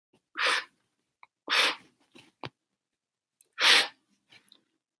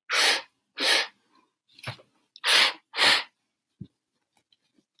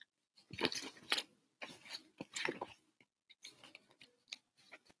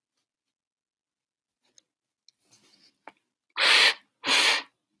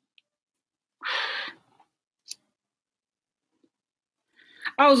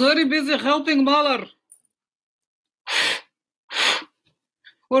I was very busy helping Mueller.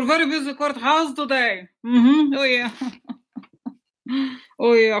 We're very busy courthouse today. Oh yeah.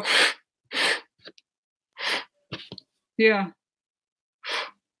 Oh yeah. Yeah.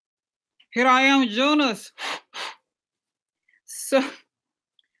 Here I am, Jonas. So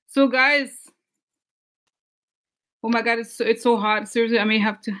guys. Oh my God, it's so hot. Seriously, I may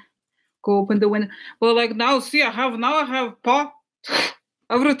have to go open the window. Well, like now, see, I have pot,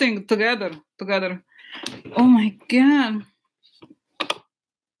 everything together. Oh my God.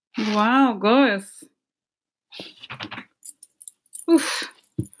 Wow, guys. Oof.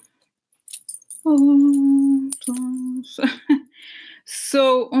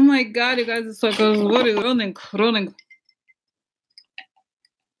 So, oh my God, you guys, it's like I was really running.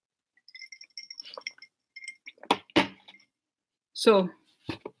 So,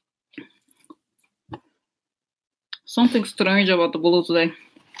 something strange about the blue today.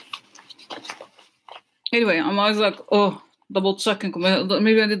 Anyway, I'm always like, oh, double checking.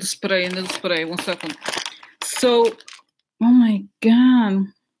 Maybe I need to spray. 1 second. So, oh my God.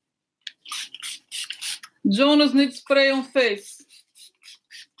 Jonas needs spray on face.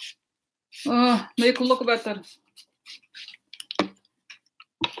 Make it look better.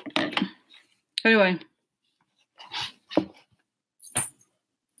 Anyway.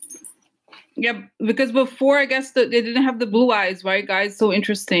 Yeah, because before, I guess, they didn't have the blue eyes, right, guys? So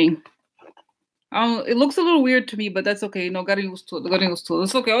interesting. It looks a little weird to me, but that's okay. No, getting used to it.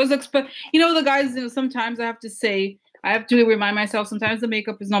 It's okay. I always expect, the guys, sometimes I have to say, I have to remind myself, sometimes the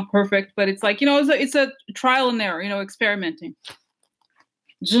makeup is not perfect, but it's like, it's a trial and error, experimenting.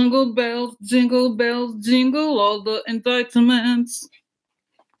 Jingle bells, jingle all the entitlements.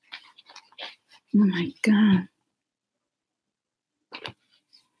 Oh my God.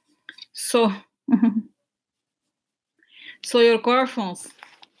 So your coffins.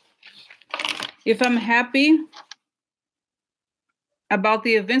 If I'm happy about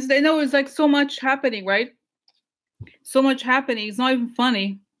the events, they know it's like so much happening, right? So much happening. It's not even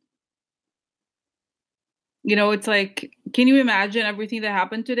funny. It's like, can you imagine everything that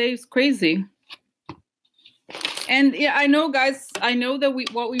happened today? It's crazy. And yeah, I know, guys, I know that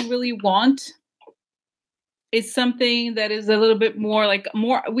what we really want is something that is a little bit more like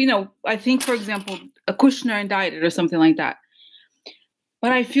I think, for example, a Kushner indicted or something like that.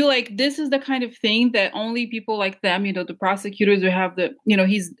 But I feel like this is the kind of thing that only people like them, the prosecutors who have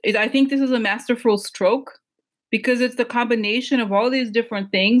I think this is a masterful stroke because it's the combination of all these different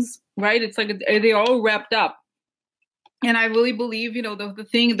things, right? It's like they're all wrapped up. And I really believe,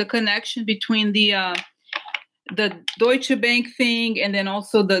 the connection between the Deutsche Bank thing and then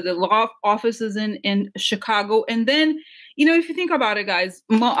also the law offices in Chicago. And then, if you think about it, guys,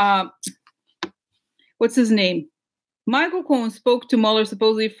 what's his name? Michael Cohen spoke to Mueller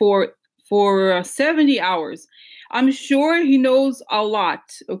supposedly for 70 hours. I'm sure he knows a lot.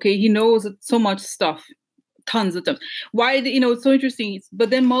 Okay, he knows so much stuff, tons of stuff. Why? It's so interesting. But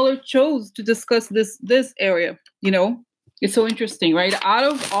then Mueller chose to discuss this area. It's so interesting, right? Out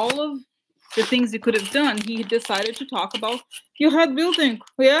of all of the things he could have done, he decided to talk about jihad building.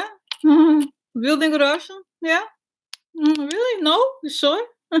 Yeah, building Russia. Yeah, really? No, you sure?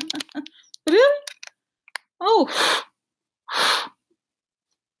 Really? Oh.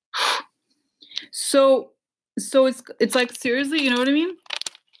 So it's like, seriously, you know what I mean?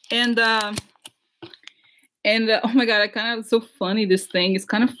 And oh my God, it's so funny, this thing. It's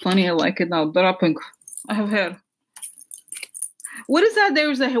kind of funny. I like it now. Dropping. I have hair. What is that?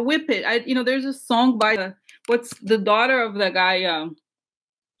 There's a whip it. There's a song by what's the daughter of the guy,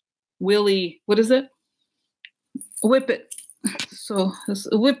 Willie. What is it? Whip it. So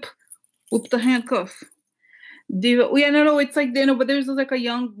whip the handcuff. Yeah, no, it's like, but there's like a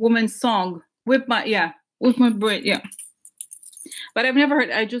young woman's song. Whip my braid, yeah. But I've never heard.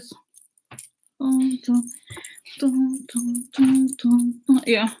 I just,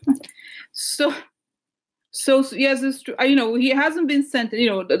 yeah. So yes, it's true. He hasn't been sent.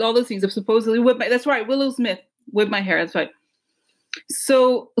 All those things of supposedly whip my. That's right, Willow Smith whip my hair. That's right.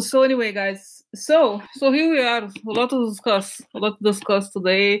 So anyway, guys. So here we are. A lot to discuss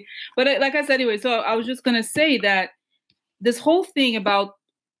today. But like I said, anyway. So I was just gonna say that this whole thing about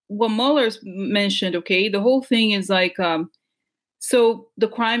what Mueller's mentioned. Okay, the whole thing is like, so the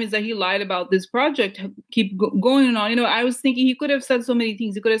crime is that he lied about this project. Keep going on. I was thinking he could have said so many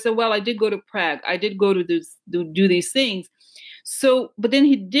things. He could have said, "Well, I did go to Prague. I did go to do these things." So, but then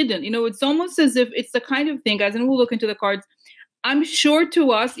he didn't. It's almost as if it's the kind of thing, guys. And we'll look into the cards. I'm sure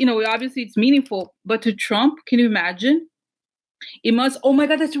to us, obviously it's meaningful, but to Trump, can you imagine? It must, oh my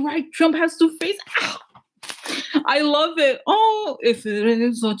God, that's right. Trump has to face, I love it. Oh, if it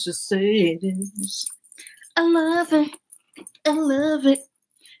is what you say it is. I love it. I love it.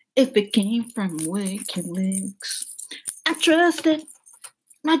 If it came from WikiLeaks, I trust it.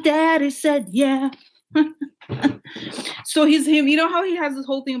 My daddy said yeah. So he's him. You know how he has this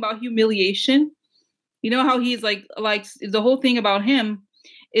whole thing about humiliation? You know how he's like the whole thing about him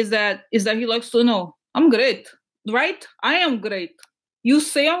is that he likes to know I'm great, right? I am great. You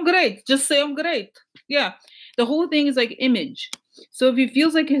say I'm great. Just say I'm great. Yeah. The whole thing is like image. So if he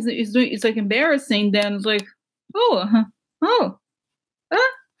feels like he's doing it's like embarrassing, then it's like, oh.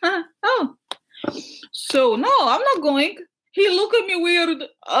 So no, I'm not going. He look at me weird.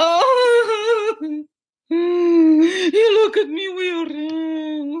 Oh, he look at me weird.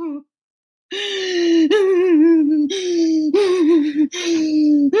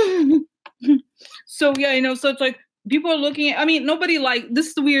 So yeah, you know, so it's like people are looking at, I mean, nobody this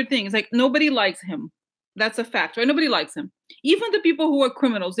is the weird thing. It's like nobody likes him. That's a fact, right? Nobody likes him. Even the people who are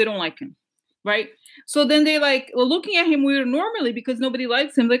criminals, they don't like him, right? So then they like looking at him weird normally because nobody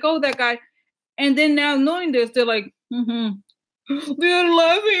likes him. Like, oh, that guy. And then now knowing this, they're like, they're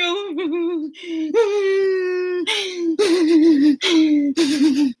laughing.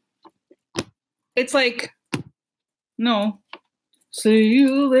 It's like, no. See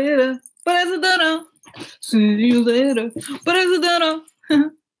you later, President. See you later, President.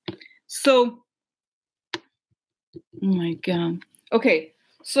 So, oh my God. Okay.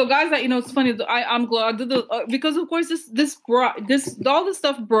 So guys, you know, it's funny. I'm glad because of course this all this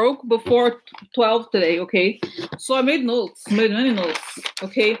stuff broke before 12 today. Okay, so I made many notes.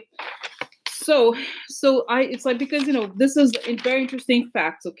 Okay, so it's like because you know this is very interesting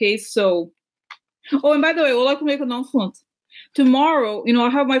facts. Okay, so and by the way, I would like to make an announcement. Tomorrow, you know, I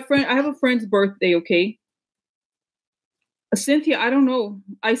have a friend's birthday. Okay, Cynthia, I don't know.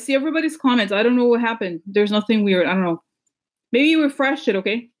 I see everybody's comments. I don't know what happened. There's nothing weird. I don't know. Maybe you refreshed it,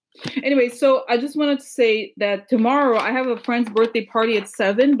 okay? Anyway, so I just wanted to say that tomorrow I have a friend's birthday party at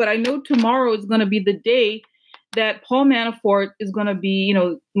 7, but I know tomorrow is going to be the day that Paul Manafort is going to be, you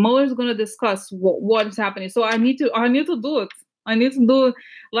know, Mueller is going to discuss what is happening. So I need to do it. I need to do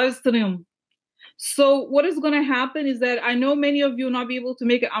live stream. So what is going to happen is that I know many of you will not be able to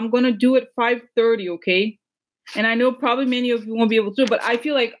make it. I'm going to do it 5:30, okay? And I know probably many of you won't be able to, but I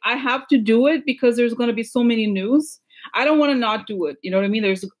feel like I have to do it because there's going to be so many news. I don't want to not do it. You know what I mean?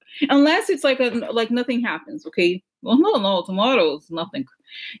 Unless it's like nothing happens. Okay. Well, no, tomorrow's nothing,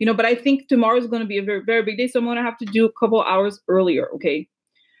 you know, but I think tomorrow's going to be a very, very big day. So I'm going to have to do a couple hours earlier. Okay.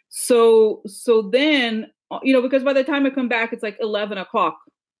 So then, you know, because by the time I come back, it's like 11 o'clock.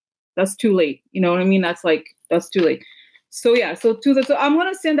 That's too late. You know what I mean? That's too late. So yeah. So I'm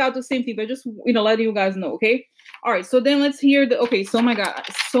going to send out the same thing, but just, you know, letting you guys know. Okay. All right. So then let's hear so oh my God,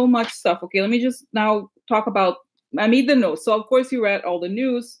 so much stuff. Okay. Let me just now talk about, I made the notes. So of course you read all the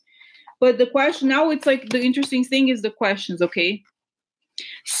news, but the question now it's like the interesting thing is the questions. Okay.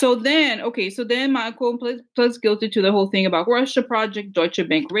 So then Michael pleads guilty to the whole thing about Russia project, Deutsche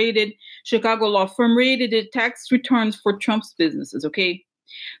Bank raided, Chicago law firm raided it, tax returns for Trump's businesses. Okay.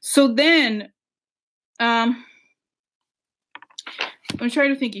 So then, I'm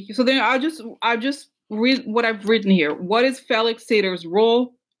trying to think. So then I'll just read what I've written here. What is Felix Sater's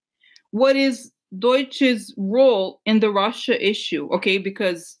role? What is Deutsche's role in the Russia issue? Okay,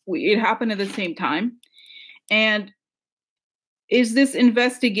 because it happened at the same time. And is this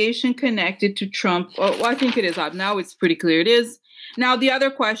investigation connected to Trump? Well, I think it is. Now it's pretty clear it is. Now, the other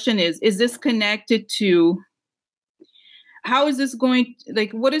question is this connected to, how is this going,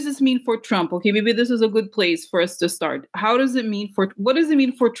 like, what does this mean for Trump? Okay, maybe this is a good place for us to start. What does it mean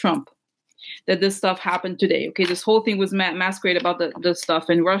for Trump that this stuff happened today? Okay, this whole thing was masquerade about the stuff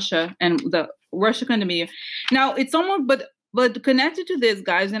in Russia and the Russia kind of media. Now, it's almost, but connected to this,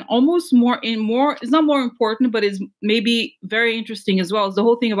 guys, and almost it's not more important, but is maybe very interesting as well, is the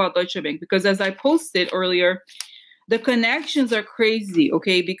whole thing about Deutsche Bank. Because as I posted earlier, the connections are crazy,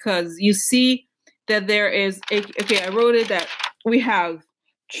 okay? Because you see that there is, I wrote it that we have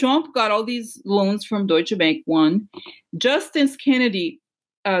Trump got all these loans from Deutsche Bank, one. Justice Kennedy's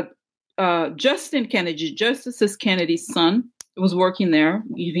Kennedy's son was working there,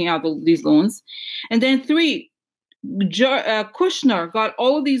 giving out these loans. And then 3, Kushner got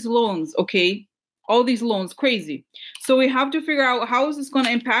all these loans, okay? All these loans, crazy. So we have to figure out how is this going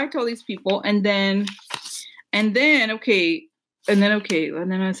to impact all these people. And then I said, okay,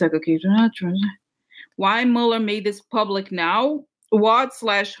 why Mueller made this public now?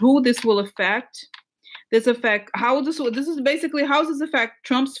 Who this will affect? This is basically how does this affect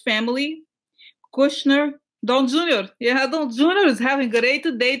Trump's family? Kushner, Don Jr. Yeah, Don Jr. is having a great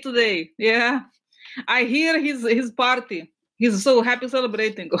day today. Yeah. I hear his party. He's so happy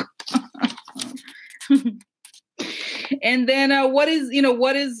celebrating. And then what is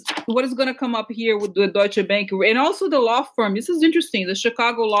going to come up here with the Deutsche Bank and also the law firm? This is interesting. The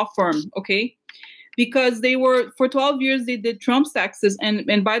Chicago law firm, okay, because they were for 12 years they did Trump's taxes,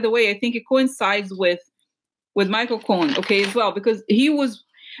 and by the way, I think it coincides with Michael Cohen, okay, as well, because oh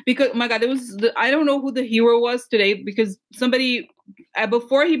my God, I don't know who the hero was today, because somebody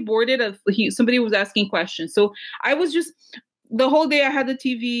before he boarded, somebody was asking questions, so I was just. The whole day I had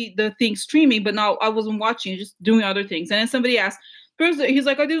the thing streaming, but now I wasn't watching, just doing other things. And then somebody asked, he's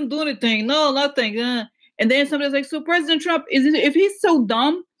like, I didn't do anything. No, nothing. And then somebody's like, so President Trump, if he's so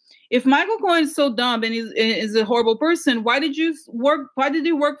dumb, if Michael Cohen is so dumb and is a horrible person, why did he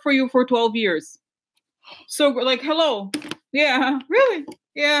work for you for 12 years? So like, hello. Yeah, really?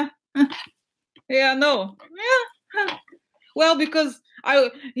 Yeah. Yeah, no. Yeah. Well, because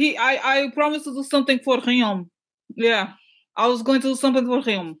I promised to do something for him. Yeah. I was going to do something for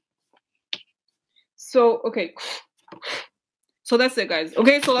him. So, okay. So that's it, guys.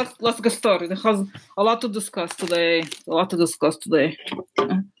 Okay, so let's get started. It has a lot to discuss today.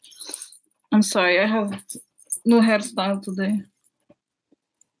 I'm sorry, I have no hairstyle today.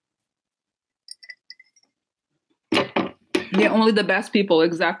 Yeah, only the best people,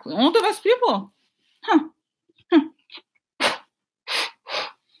 exactly. Only the best people. Huh.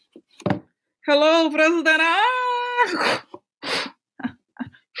 Hello, President.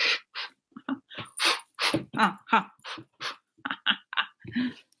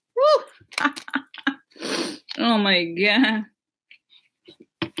 Oh my God.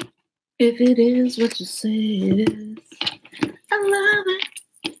 If it is what you say it is, I love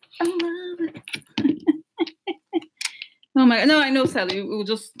it. Oh my God. No, I know, Sally. We'll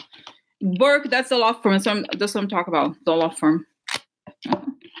just Burke, that's the law firm. That's what I'm talking about. The law firm.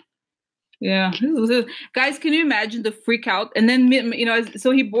 Yeah. Guys, can you imagine the freak out? And then,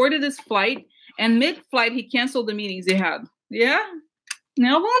 so he boarded his flight, and mid-flight, he canceled the meetings he had. Yeah?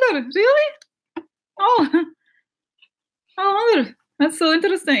 No wonder. Really? Oh. I wonder. That's so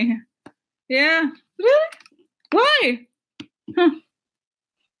interesting. Yeah. Really? Why? Huh.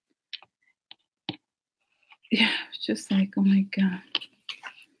 Yeah. Just like, oh my God.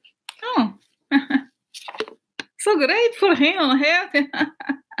 Oh. So great for him.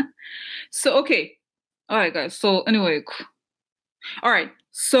 So, okay. All right, guys. So, anyway. All right.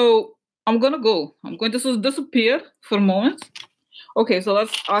 So, I'm going to disappear for a moment. Okay, so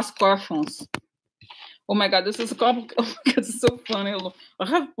let's ask questions. Oh my God, this is complicated. Oh my God, it's so funny. I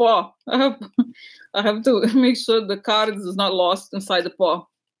have paw. I have to make sure the card is not lost inside the paw.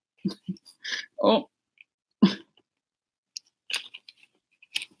 Oh. Oh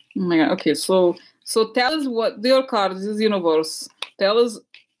my God. Okay, so tell us what your card is universe. Tell us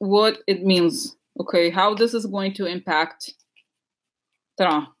what it means. Okay, how this is going to impact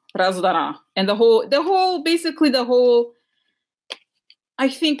and the whole I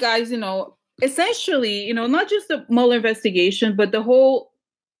think, guys, essentially, not just the Mueller investigation, but the whole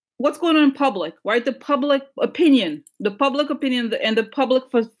what's going on in public, right? The public opinion and the public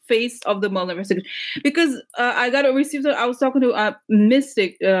face of the Mueller investigation. Because I was talking to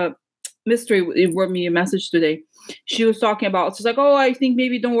Mystery, it wrote me a message today. She was talking about, she's like, oh, I think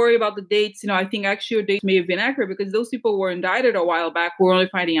maybe don't worry about the dates. I think actually your dates may have been accurate because those people were indicted a while back. We're only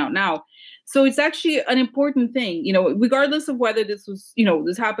finding out now. So it's actually an important thing, regardless of whether this was,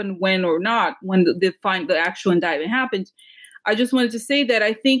 this happened when or not, when the actual indictment happened. I just wanted to say that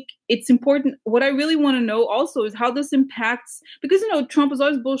I think it's important. What I really want to know also is how this impacts, because, Trump is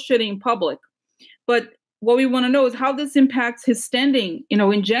always bullshitting in public. But what we want to know is how this impacts his standing,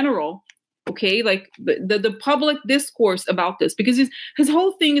 in general. Okay, like the public discourse about this, because his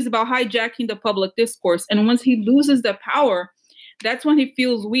whole thing is about hijacking the public discourse. And once he loses the power, that's when he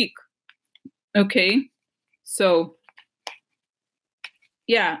feels weak. Okay, so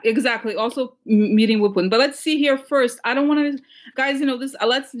yeah, exactly. Also meeting with Putin. But let's see here first. I don't want to, guys, this,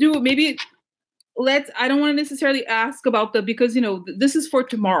 let's do maybe. I don't want to necessarily ask about because, this is for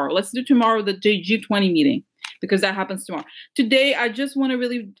tomorrow. Let's do tomorrow the G20 meeting, because that happens tomorrow. Today, I just want to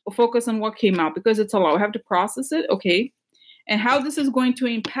really focus on what came out, because it's a lot. I have to process it, okay? And how this is going to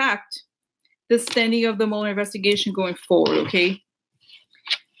impact the standing of the Mueller investigation going forward, okay?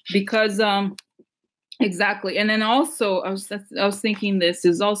 Because, exactly. And then also, I was thinking this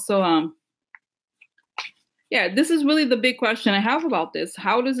is also, yeah, this is really the big question I have about this.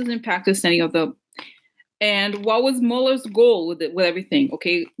 How does this impact the standing of the, and what was Mueller's goal with everything?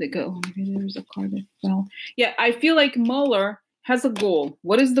 Okay, there's a card that fell. Yeah, I feel like Mueller has a goal.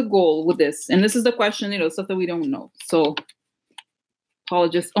 What is the goal with this? And this is the question, stuff that we don't know. So,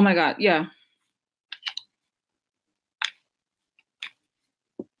 apologists. Oh my God, yeah.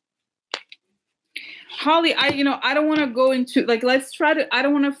 Holly, I don't want to go into like, I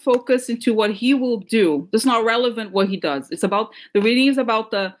don't want to focus into what he will do. It's not relevant what he does. It's about the reading is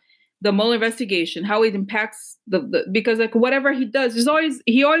about the Mueller investigation, how it impacts because like whatever he does,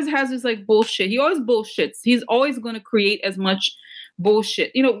 he always has this like bullshit. He always bullshits. He's always going to create as much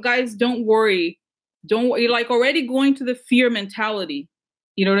bullshit. Guys, don't worry. You're like already going to the fear mentality.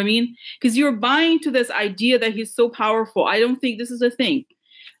 You know what I mean? Because you're buying to this idea that he's so powerful. I don't think this is a thing.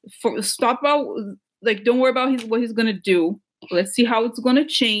 Don't worry about what he's gonna do. Let's see how it's gonna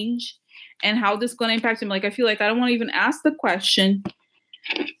change and how this is gonna impact him. Like, I feel like I don't want to even ask the question.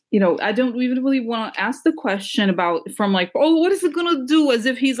 I don't even really want to ask the question from like, oh, what is it gonna do? As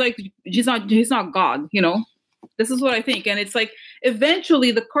if he's like, he's not God. This is what I think, and it's like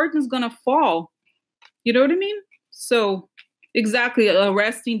eventually the curtain's gonna fall. You know what I mean? So exactly,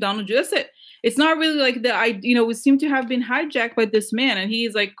 arresting Donald Trump. That's it. It's not really like we seem to have been hijacked by this man, and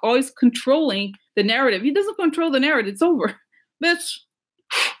he's like always controlling the narrative. He doesn't control the narrative. It's over. Bitch,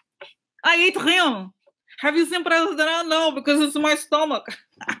 I ate him. Have you seen President? No, because it's my stomach.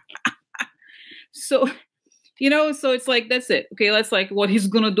 So, so it's like, that's it. Okay, that's like what he's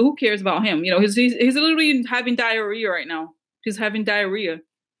going to do. Who cares about him? He's literally having diarrhea right now. He's having diarrhea.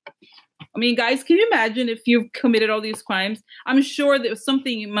 I mean, guys, can you imagine if you've committed all these crimes? I'm sure there was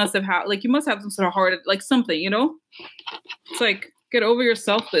something you must have had. Like, you must have some sort of heart, like something, It's like, get over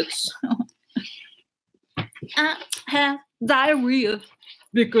yourself, bitch. I have diarrhea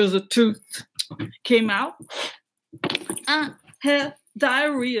because the tooth came out. I have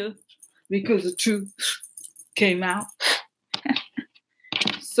diarrhea because the tooth came out.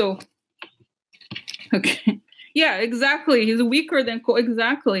 So, okay. Yeah, exactly. He's weaker than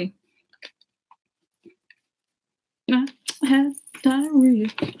exactly. I had diarrhea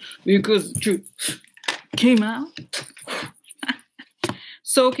because the truth came out.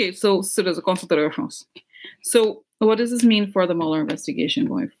 So, okay, so there's a considerations. So what does this mean for the Mueller investigation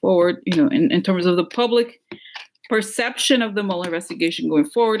going forward? In terms of the public perception of the Mueller investigation going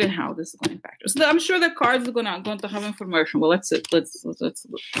forward and how this is going to factor. So I'm sure the cards are going to have information. Well, let's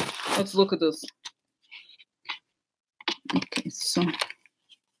look at this. Okay, so.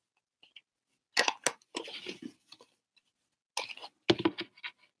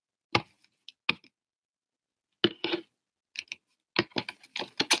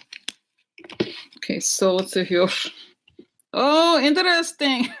 Okay, so let's see here. Oh,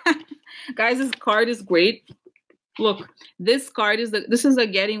 interesting. Guys, this card is great. Look, this card this is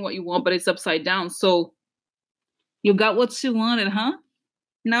getting what you want, but it's upside down. So you got what you wanted, huh?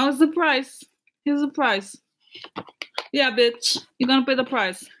 Now it's the price. Here's the price. Yeah, bitch. You're gonna pay the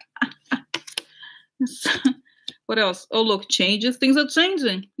price. What else? Oh, look, changes. Things are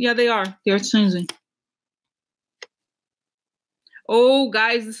changing. Yeah, they are. They are changing. Oh,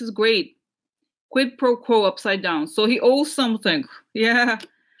 guys, this is great. Quid pro quo upside down. So he owes something. Yeah,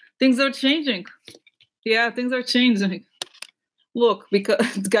 things are changing. Yeah, things are changing. Look,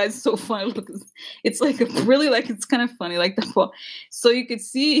 because guys, so funny. Look, it's like really like it's kind of funny, like the. So you could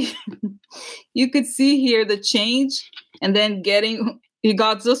see, here the change, and then getting. He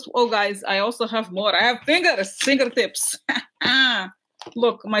got just. Oh, guys, I also have more. I have fingertips.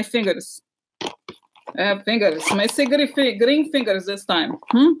 Look, my fingers. I have fingers. My green fingers this time.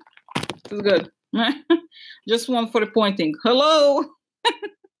 It's good. Just one for the pointing. Hello.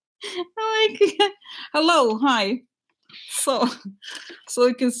 Hello. Hi. So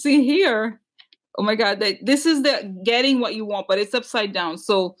you can see here. Oh my God, this is the getting what you want, but it's upside down.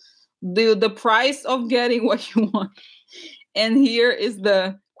 So the price of getting what you want, and here is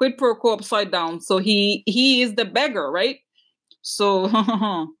the quid pro quo upside down. So he is the beggar, right? So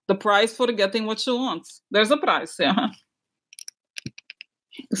the price for getting what you want. There's a price, yeah.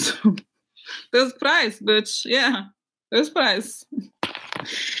 So, there's price, bitch. Yeah, there's price.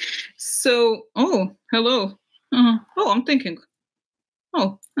 So, oh, hello. Oh, I'm thinking.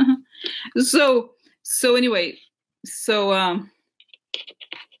 Oh, so anyway,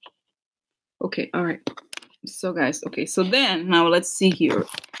 okay, all right. So guys, okay, so then now let's see here.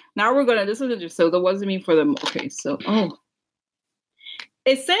 Now this is interesting. So that wasn't mean for them. Okay, so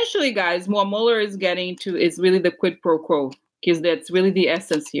essentially, guys, what Mueller is getting to is really the quid pro quo, because that's really the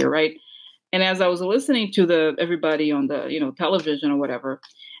essence here, right? And as I was listening to everybody on the television or whatever,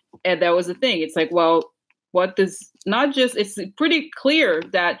 and that was the thing. It's like, well, it's pretty clear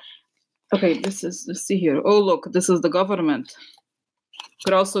that, okay, let's see here. Oh, look, this is the government.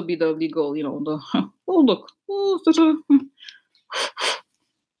 Could also be the legal, oh, look.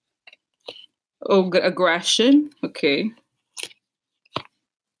 Oh, aggression. Okay.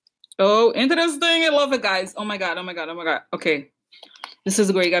 Oh, interesting. I love it, guys. Oh my God. Okay. This is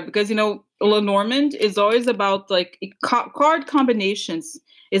a great guy because, you know, Lenormand is always about like card combinations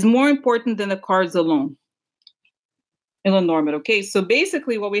is more important than the cards alone. In Lenormand, okay? So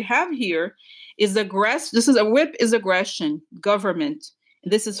basically what we have here is this is a whip is aggression, government.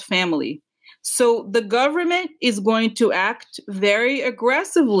 This is family. So the government is going to act very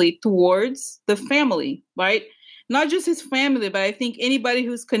aggressively towards the family, right? Not just his family, but I think anybody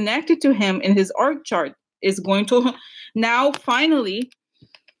who's connected to him in his org chart is going to now finally,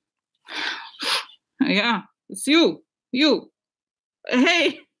 yeah, it's you.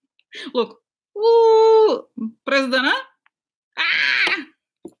 Hey, look, ooh, President, huh? Ah!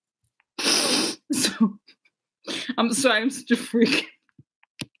 So, I'm sorry, I'm such a freak.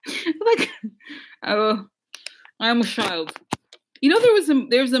 Like, I'm a child. You know,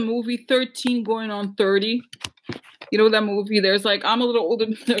 there's a movie 13 going on 30. You know that movie? There's like, I'm a little older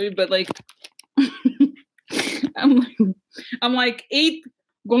than 30, but like I'm like 8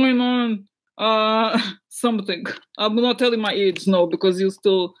 going on something. I'm not telling my age, no, because you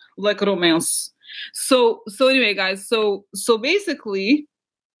still like romance. So anyway, guys, so basically,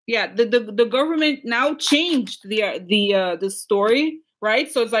 yeah, the government now changed the story,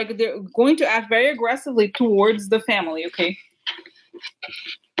 right? So it's like they're going to act very aggressively towards the family, okay?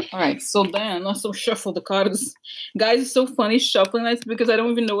 All right, so then let's shuffle the cards. Guys, it's so funny shuffling this because I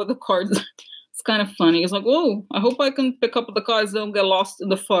don't even know what the cards are. It's kind of funny. It's like, oh, I hope I can pick up the cards, don't get lost in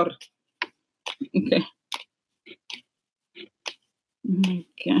the fur. Okay.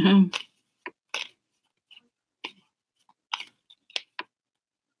 Okay.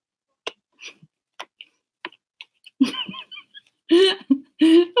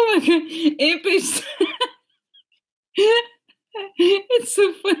 Oh my god, it's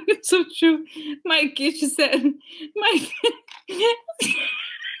so funny, it's so true. My kid, she said, my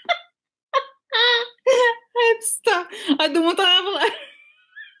stop. I don't want to have a laugh.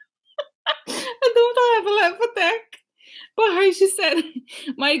 I don't want to have a laugh attack. But her, she said,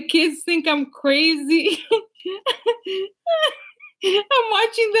 my kids think I'm crazy. I'm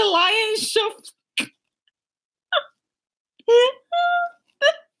watching the lion show.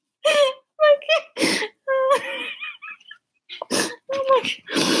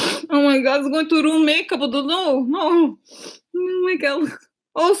 Oh my god, it's going to ruin makeup. I don't know. No. Oh my god.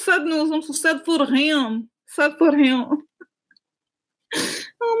 Oh, sad news. I'm so sad for him. Sad for him.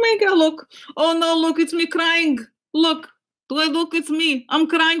 Oh my god, look. Oh no, look, it's me crying. Look, it's me. I'm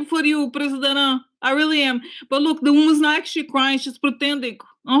crying for you, President. I really am. But look, the woman's not actually crying. She's pretending.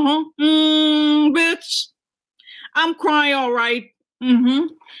 Bitch. I'm crying, all right.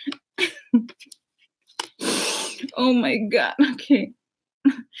 Oh my god. Okay.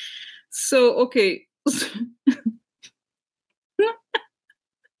 So, okay.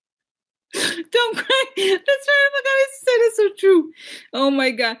 Don't cry. That's right. Oh my god, I said it's so true. Oh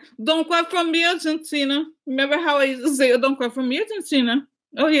my god. Don't cry from me, Argentina. Remember how I used to say, oh, don't cry from me, Argentina.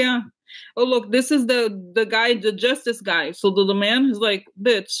 Oh yeah. Oh look, this is the guy, the justice guy. So the man is like,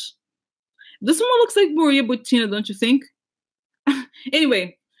 bitch. This one looks like Maria Butina, don't you think?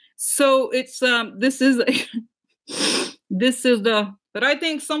 Anyway, so it's this is the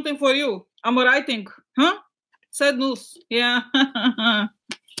writing something for you. I'm writing, huh? Sad news. Yeah.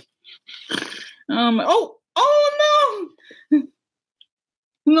 Oh no.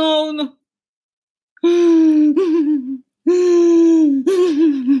 No.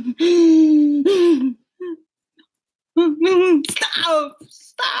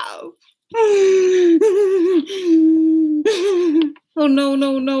 Stop. Oh no.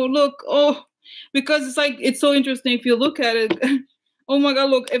 Look. Oh, because it's like, it's so interesting if you look at it. Oh my god,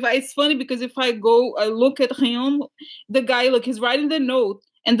 look, it's funny because if I look at him, the guy, look, he's writing the note,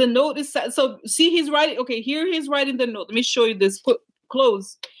 and the note is sad. So see, he's writing, okay, here he's writing the note. Let me show you this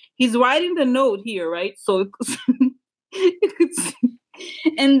close. He's writing the note here, right? So you could see.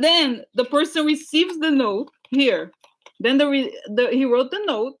 And then the person receives the note here. Then he wrote the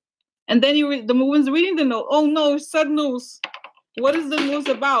note, and then the woman's reading the note. Oh no, sad news. What is the news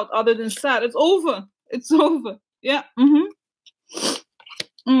about other than sad? It's over. It's over. Yeah. Oh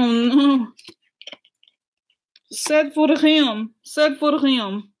no. Sad for him.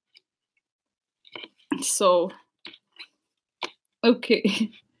 So,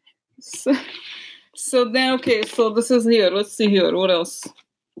 okay. So then, okay, so this is here. Let's see here. What else?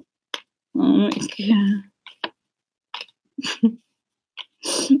 Oh my god.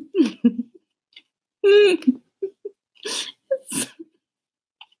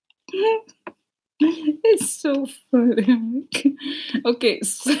 It's so funny. Okay,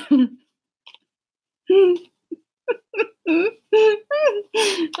 so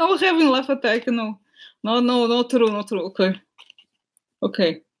I was having a laugh attack. No, true. Okay.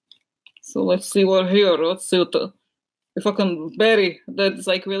 Okay. So let's see what here. Let's see what the, if I can bury. That's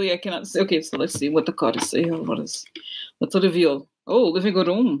like really I cannot see. Okay, so let's see what the card is say here. What's the reveal? Oh, living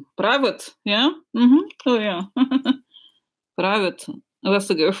room. Private. Yeah? Mm-hmm. Oh yeah. Private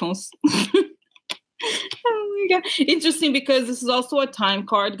investigations. Oh my God. Interesting because this is also a time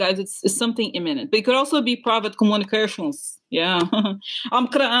card, guys. It's something imminent. But it could also be private communications. Yeah. I'm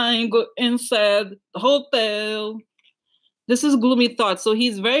crying inside the hotel. This is gloomy thoughts. So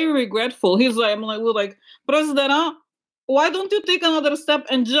he's very regretful. He's like, we're like, President, why don't you take another step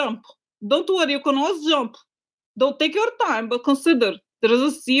and jump? Don't worry, you can always jump. Don't take your time, but consider there is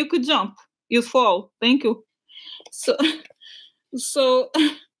a sea you could jump. You fall. Thank you. So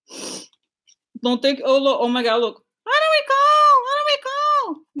don't take. Oh look! Oh my God! Look! How do we go? How do we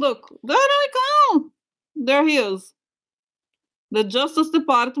go? Look! Where do we go? There he is. The Justice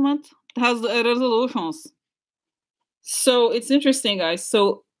Department has the resolutions. So it's interesting, guys.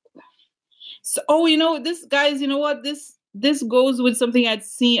 So oh, you know this, guys. You know what? This goes with something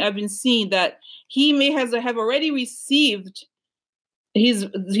I've been seeing that he may have already received. He's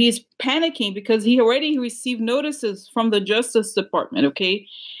panicking because he already received notices from the Justice Department. Okay,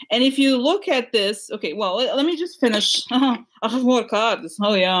 and if you look at this, okay, well, let me just finish. I have more cards.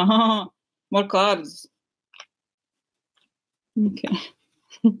 Oh yeah, more cards. Okay.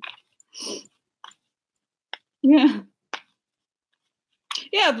 Yeah.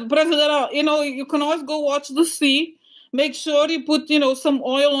 Yeah, President, you know, you can always go watch the sea. Make sure you put, you know, some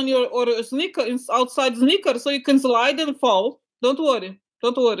oil on your or a sneaker outside sneaker so you can slide and fall. Don't worry.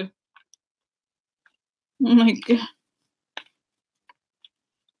 Don't worry. Oh my God.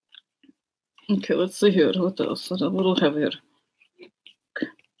 Okay, let's see here. What else? What do we have here? Okay.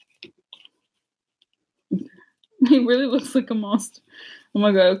 He really looks like a monster. Oh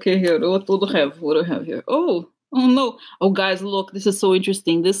my God. Okay, here. What do we have? What do we have here? Oh no. Oh, guys, look. This is so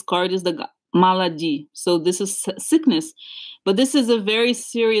interesting. This card is the maladie. So this is sickness. But this is a very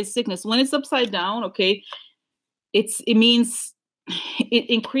serious sickness. When it's upside down, okay, it means it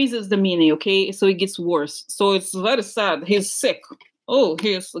increases the meaning, okay? So it gets worse. So it's very sad. He's sick. Oh,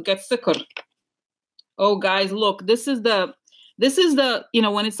 he gets sicker. Oh, guys, look. This is the, you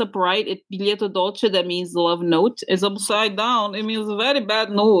know, when it's upright, it bilieto dolce, that means love note. Is upside down. It means very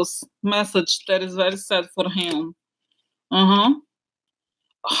bad news message that is very sad for him.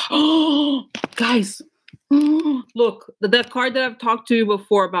 Oh, guys, look, that card that I've talked to you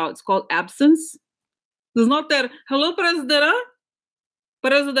before about, it's called absence. It's not that, hello, President.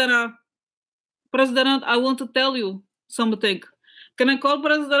 President, I want to tell you something. Can I call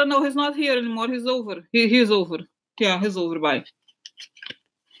President? No, he's not here anymore. He's over. He's over. Yeah, he's over. Bye.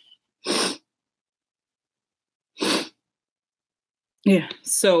 Yeah,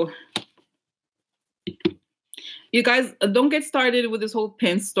 so you guys don't get started with this whole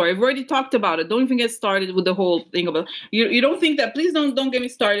Pence story. I've already talked about it. Don't even get started with the whole thing about you don't think that, please don't get me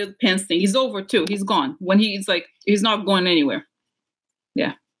started with Pence thing. He's over too. He's gone. When he's like, he's not going anywhere.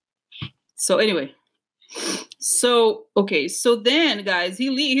 Yeah. So anyway. So okay, so then guys,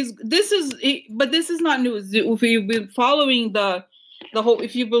 but this is not news. If you've been following the whole,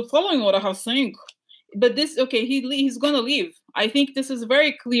 if you've been following what I have saying, but this, okay, he's gonna leave. I think this is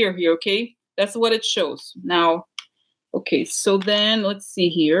very clear here, okay? That's what it shows. Now, okay, so then let's see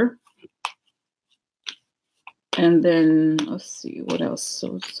here. And then let's see what else.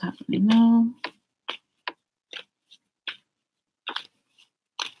 So what's happening now?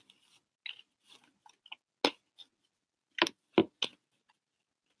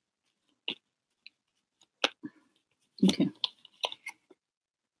 Okay.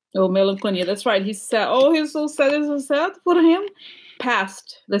 Oh, melancholia. That's right. He's sad. Oh, he's so sad. It's so sad for him.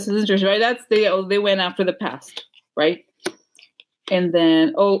 Past. This is interesting, right? That's they went after the past, right? And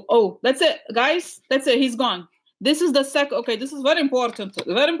then that's it, guys. That's it. He's gone. This is the second. Okay, this is very important.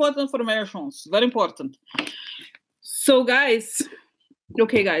 Very important for Americans. Very important. So, guys.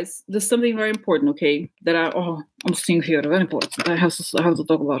 Okay, guys. There's something very important. Okay, that I'm seeing here. Very important. I have to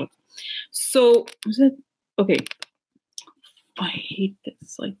talk about it. So, is it okay? I hate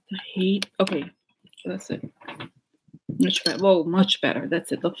this. Like, I hate. Okay, that's it. Much better. Whoa, much better.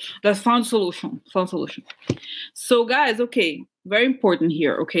 That's it. That's found solution. Found solution. So, guys, okay, very important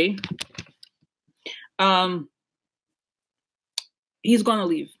here. Okay, he's gonna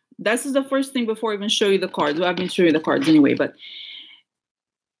leave. This is the first thing before I even show you the cards. Well, I've been showing you the cards anyway, but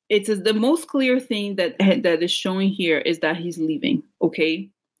it's the most clear thing that is showing here is that he's leaving. Okay,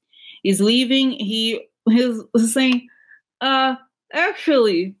 he's leaving. He's saying,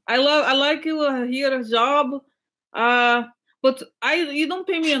 actually, I like you here a job, but you don't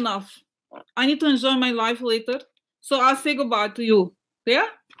pay me enough. I need to enjoy my life later, so I'll say goodbye to you. Yeah?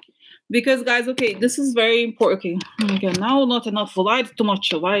 Because, guys, okay, this is very important. Okay, again, now not enough light, too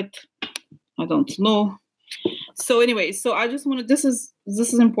much light. I don't know. So anyway, so I just want to, this is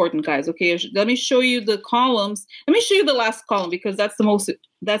important, guys. Okay, let me show you the columns. Let me show you the last column, because that's the most,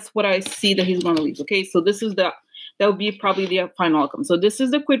 that's what I see that he's going to leave. Okay, so this is that would be probably the final outcome. So this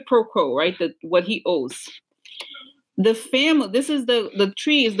is the quid pro quo, right? What he owes. The family, this is the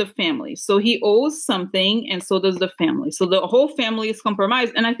tree is the family. So he owes something, and so does the family. So the whole family is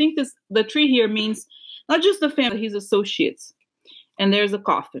compromised. And I think the tree here means not just the family, his associates. And there's a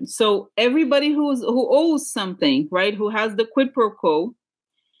coffin. So everybody who owes something, right? Who has the quid pro quo.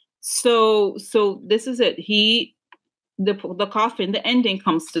 So this is it. The coffin, the ending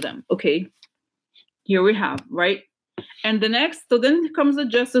comes to them. Okay. Here we have, right? And so then comes the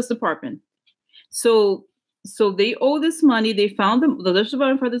Justice Department. So they owe this money. They found the Justice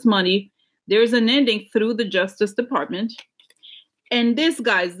Department for this money. There's an ending through the Justice Department. And this,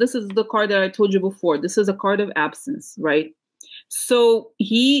 guys, this is the card that I told you before. This is a card of absence, right? So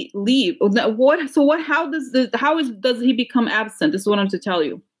he leaves. How does he become absent? This is what I'm to tell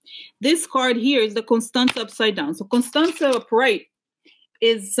you. This card here is the Constanza upside down. So Constanza upright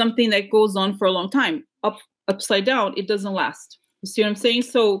is something that goes on for a long time. Upside down, it doesn't last. You see what I'm saying?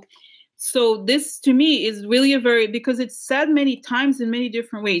 So this to me is really because it's said many times in many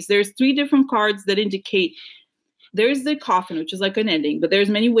different ways. There's 3 different cards that indicate there's the coffin, which is like an ending, but there's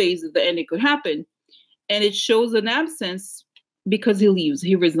many ways that the ending could happen. And it shows an absence because he leaves,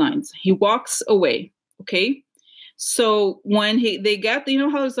 he resigns, he walks away. Okay. So when they get, you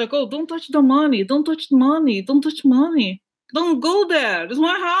know how it's like, oh, don't touch the money, don't touch the money, don't touch money, don't go there, it's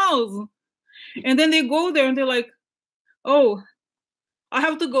my house. And then they go there and they're like, oh, I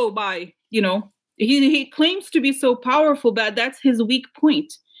have to go, bye. You know, he claims to be so powerful, but that's his weak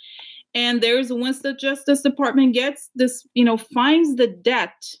point. And once the Justice Department gets this, you know, finds the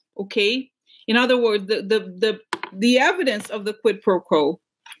debt, okay, in other words, the evidence of the quid pro quo,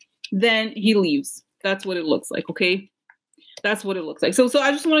 then he leaves. That's what it looks like, okay? That's what it looks like. So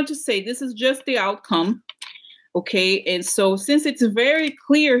I just wanted to say this is just the outcome, okay? And so since it's very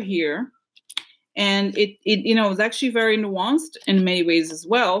clear here, and it you know, it's actually very nuanced in many ways as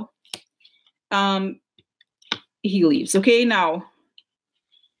well, he leaves, okay? Now,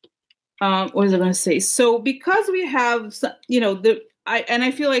 what was I going to say? So because we have, you know,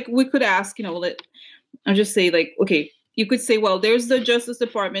 I feel like we could ask, you know, I'll just say, like, okay, you could say, well, there's the Justice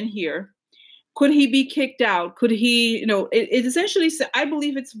Department here. Could he be kicked out? Could he, you know, it essentially, I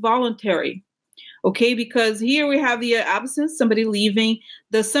believe it's voluntary, okay? Because here we have the absence, somebody leaving.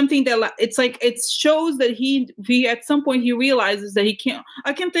 There's something that, it's like, it shows that he at some point he realizes that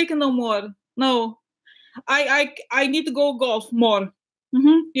I can't take it no more. No, I need to go golf more.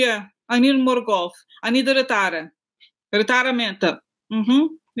 Yeah, I need more golf. I need to retire. Retirement.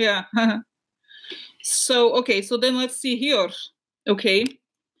 Yeah. So, okay, so then let's see here. Okay.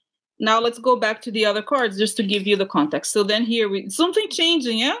 Now let's go back to the other cards just to give you the context. So then here something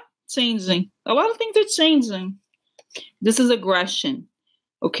changing, yeah? Changing. A lot of things are changing. This is aggression.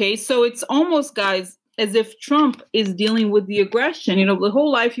 Okay, so it's almost, guys, as if Trump is dealing with the aggression. You know, the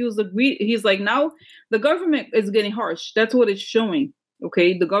whole life he's like, now the government is getting harsh. That's what it's showing.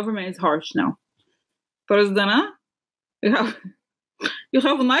 Okay, the government is harsh now. President, you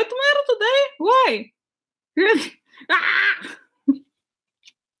have a nightmare today? Why? Really? Ah!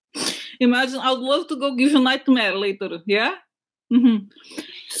 Imagine, I would love to go give you a nightmare later. Yeah?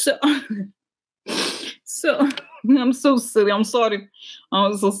 So I'm so silly. I'm sorry.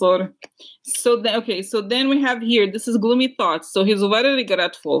 I'm so sorry. So then we have here, this is gloomy thoughts. So he's very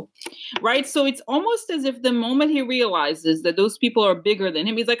regretful, right? So it's almost as if the moment he realizes that those people are bigger than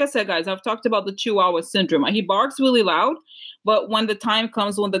him, he's like I said, guys, I've talked about the Chihuahua syndrome. He barks really loud, but when the time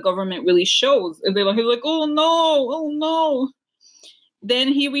comes when the government really shows, and he's like, oh no. Then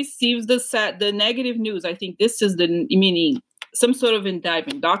he receives the negative news. I think this is the meaning, some sort of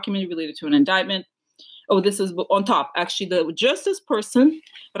indictment, document related to an indictment. Oh, this is on top. Actually, the justice person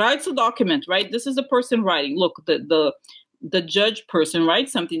writes a document, right? This is the person writing. Look, the judge person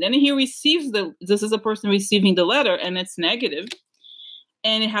writes something. Then he receives this is a person receiving the letter, and it's negative.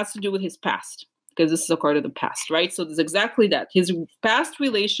 And it has to do with his past, because this is a card of the past, right? So there's exactly that. His past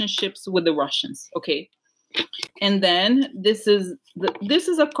relationships with the Russians, okay? And then this is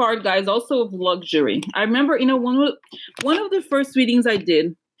a card, guys, also of luxury. I remember, you know, one of the first readings I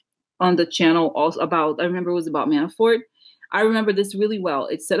did on the channel I remember it was about Manafort. I remember this really well.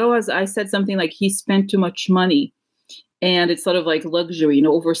 It said, as I said something like he spent too much money, and it's sort of like luxury, you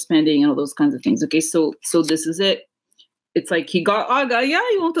know, overspending and all those kinds of things. Okay, so this is it. It's like he got, yeah,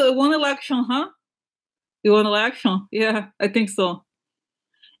 you want election, huh? You want election? Yeah, I think so.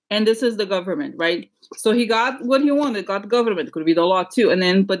 And this is the government, right? So he got what he wanted, got the government. It could be the law too. And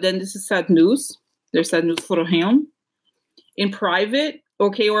then, but then this is sad news. There's sad news for him. In private,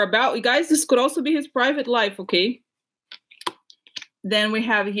 okay, or about, guys, this could also be his private life, okay? Then we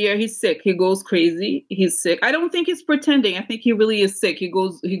have here, he's sick. He goes crazy. He's sick. I don't think he's pretending. I think he really is sick. He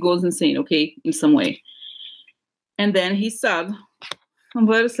goes insane, okay, in some way. And then he's sad. I'm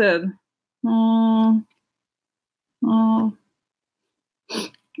very sad. Oh.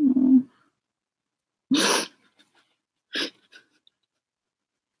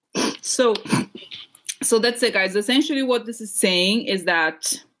 So that's it, guys. Essentially what this is saying is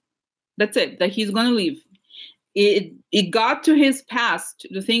that that's it, that he's going to leave. It got to his past,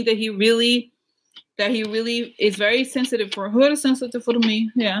 the thing that he really is very sensitive for. Who is sensitive for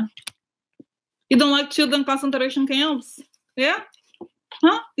me? Yeah. You don't like children concentration camps? Yeah?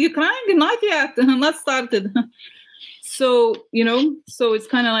 Huh? You crying? Not yet. Not started. So, you know, so it's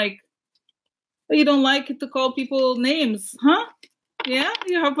kind of like, you don't like to call people names, huh? Yeah?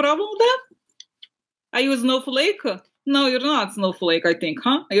 You have a problem with that? Are you a snowflake? No, you're not snowflake, I think,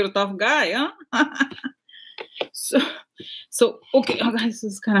 huh? You're a tough guy, huh? So okay, oh, guys,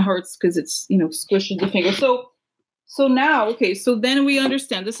 this kind of hurts because it's, you know, squishes the finger. So now, okay, so then we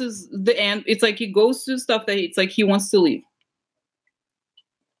understand this is the end. It's like he goes through stuff that it's like he wants to leave.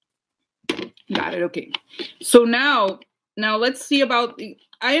 Got it. Okay. So now let's see about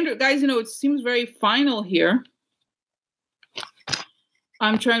guys, you know, it seems very final here.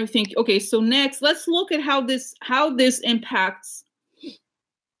 I'm trying to think. Okay, so next, let's look at how this impacts.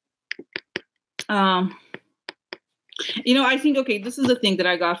 You know, I think, okay, this is the thing that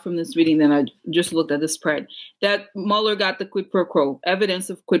I got from this reading. Then I just looked at the spread that Mueller got the quid pro quo,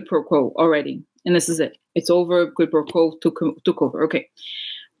 evidence of quid pro quo already, and this is it. It's over. Quid pro quo took over. Okay,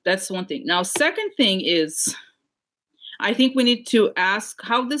 that's one thing. Now, second thing is, I think we need to ask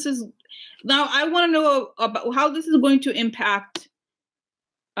how this is. Now, I want to know about how this is going to impact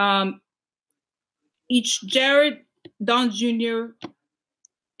each Jared, Don Jr.,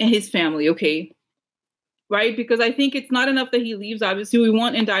 and his family, okay? Right? Because I think it's not enough that he leaves. Obviously, we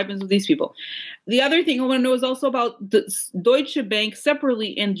want indictments with these people. The other thing I want to know is also about the Deutsche Bank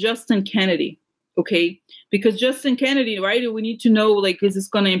separately and Justin Kennedy, okay? Because Justin Kennedy, right? We need to know, like, is this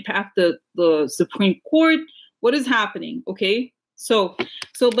going to impact the Supreme Court? What is happening, okay?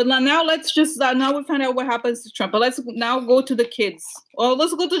 But now let's just, now we find out what happens to Trump. But let's now go to the kids. Oh,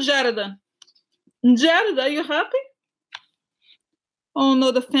 let's go to Jared. Jared, are you happy? Oh,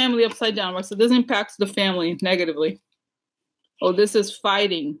 no, the family upside down. Right? So this impacts the family negatively. Oh, this is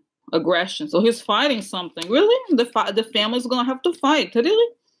fighting, aggression. So he's fighting something. Really? The family's going to have to fight.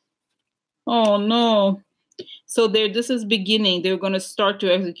 Really? Oh, no. So this is beginning. They're going to start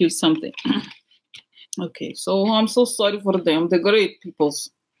to execute something. Okay, so I'm so sorry for them. They're great peoples.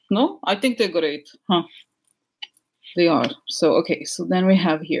 No? I think they're great. Huh? They are. So, okay, so then we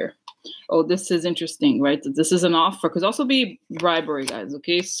have here. Oh, this is interesting, right? This is an offer. Could also be bribery, guys,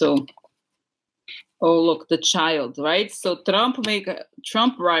 okay? So, oh, look, the child, right? So Trump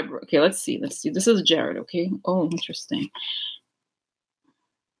bribery. Okay, let's see. This is Jared, okay? Oh, interesting.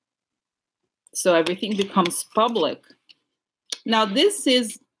 So everything becomes public. Now, this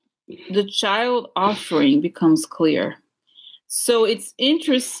is the child offering becomes clear. So it's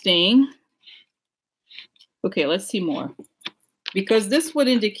interesting. Okay, let's see more. Because this would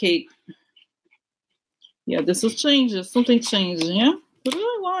indicate, yeah, this is changes. Something changed, yeah? But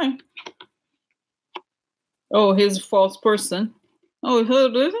really, why? Oh, he's a false person. Oh,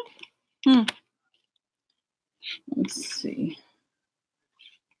 really? Let's see.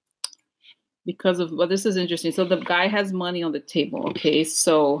 Because of, well, this is interesting. So the guy has money on the table, okay?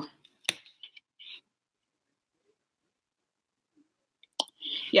 So,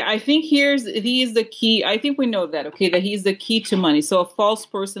 yeah, I think he is the key. I think we know that, okay, that he's the key to money. So a false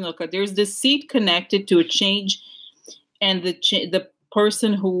person, okay, there's deceit connected to a change and the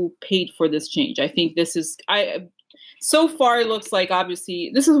person who paid for this change. I think this is, so far it looks like,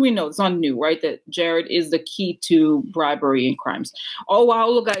 obviously, this is, we know, it's not new, right, that Jared is the key to bribery and crimes. Oh, wow,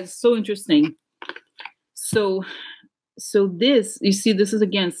 look, guys, so interesting. So this, you see, this is,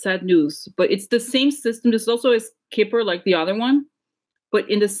 again, sad news, but it's the same system. This is also a skipper like the other one, but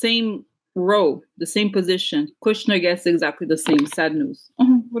in the same row, the same position. Kushner gets exactly the same. Sad news.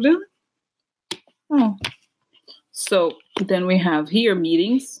 Oh, really? Oh. So then we have here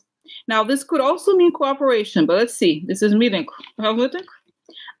meetings. Now, this could also mean cooperation, but let's see. This is meeting.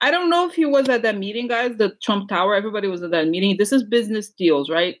 I don't know if he was at that meeting, guys, the Trump Tower. Everybody was at that meeting. This is business deals,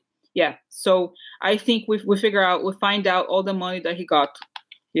 right? Yeah. So I think we find out all the money that he got.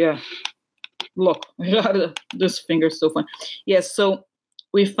 Yeah. Look, this finger's so fun. Yes. So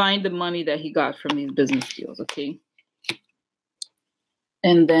we find the money that he got from these business deals, okay?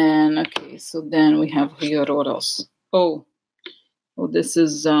 And then, okay, so then we have here, what else? Oh, this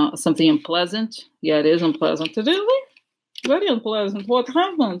is something unpleasant. Yeah, it is unpleasant. Really? Very unpleasant. What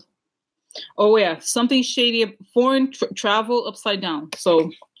happened? Oh, yeah, something shady, foreign travel upside down.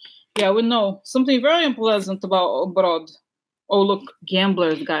 So, yeah, we know something very unpleasant about abroad. Oh, look,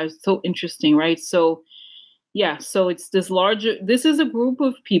 gamblers, guys. So interesting, right? So, yeah, so it's this larger, this is a group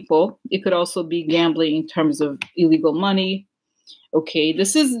of people. It could also be gambling in terms of illegal money. Okay,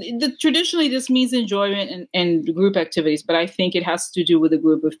 this is traditionally this means enjoyment and group activities, but I think it has to do with a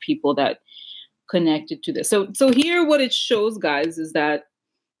group of people that connected to this. So here what it shows, guys, is that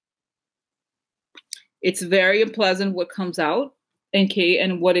it's very unpleasant what comes out. Okay,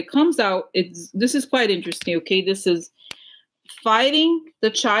 and what it comes out, this is quite interesting. Okay, this is fighting, the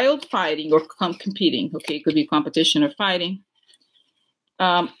child fighting or competing. Okay, it could be competition or fighting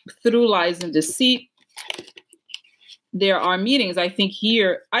through lies and deceit. There are meetings. I think,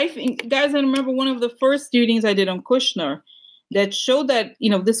 guys, I remember one of the first readings I did on Kushner that showed that,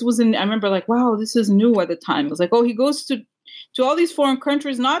 this was I remember like, wow, this is new at the time. It was like, oh, he goes to all these foreign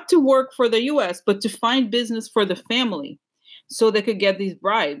countries, not to work for the US, but to find business for the family so they could get these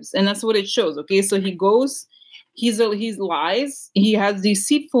bribes. And that's what it shows. Okay. So he goes, he lies. He has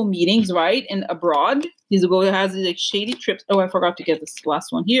deceitful meetings, right? And abroad, has these like shady trips. Oh, I forgot to get this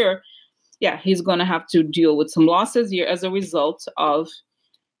last one here. Yeah, he's going to have to deal with some losses here as a result of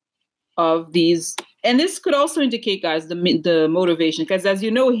these. And this could also indicate, guys, the motivation, because as you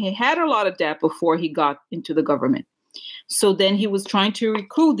know, he had a lot of debt before he got into the government. So then he was trying to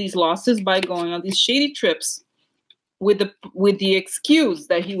recoup these losses by going on these shady trips with the excuse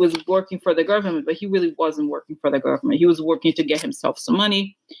that he was working for the government, but he really wasn't working for the government. He was working to get himself some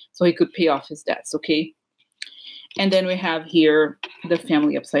money so he could pay off his debts, okay? And then we have here the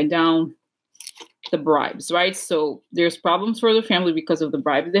family upside down. The bribes, right? So there's problems for the family because of the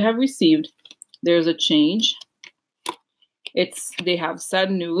bribes they have received. There's a change. They have sad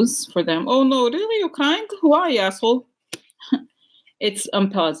news for them. Oh no, really? You're crying? Why, asshole? It's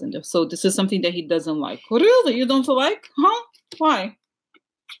unpleasant. So this is something that he doesn't like. Really? You don't like? Huh? Why?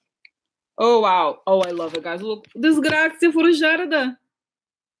 Oh wow. Oh, I love it, guys. Look, disgrazie for Jared.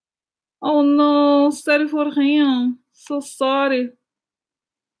 Oh no, sorry for him. So sorry.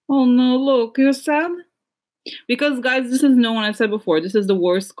 Oh no, look, you're sad? Because, guys, this is known, I said before, this is the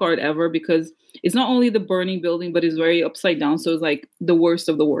worst card ever because it's not only the burning building, but it's very upside down. So it's like the worst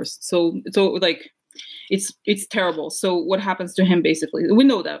of the worst. So like, it's terrible. So what happens to him, basically? We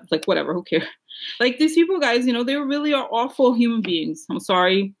know that. Like, whatever, who cares? Like, these people, guys, they really are awful human beings. I'm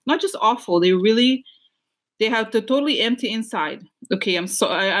sorry. Not just awful. They have to totally empty inside. Okay,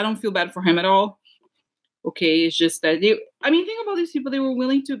 I don't feel bad for him at all. Okay, it's just that think about these people. They were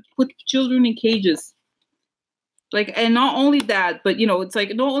willing to put children in cages. Like, and not only that, but it's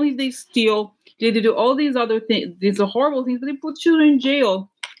like not only they steal, they do all these other things. These are horrible things, but they put children in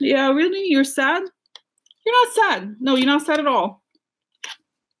jail. Yeah, really? You're sad? You're not sad. No, you're not sad at all.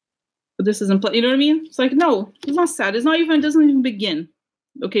 But this isn't, you know what I mean? It's like, no, it's not sad. It doesn't even begin.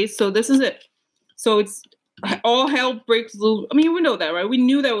 Okay, so this is it. So it's all hell breaks loose. I mean, we know that, right? We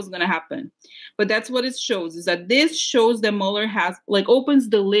knew that was going to happen. But that's what it shows, is that this shows that Mueller opens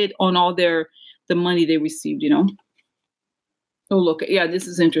the lid on all the money they received, Oh, look, yeah, this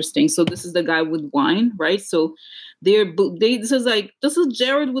is interesting. So this is the guy with wine, right? So this is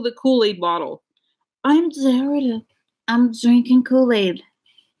Jared with a Kool-Aid bottle. I'm Jared. I'm drinking Kool-Aid.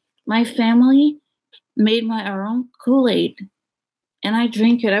 My family made our own Kool-Aid, and I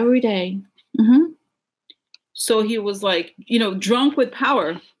drink it every day. Mm-hmm. So he was like, drunk with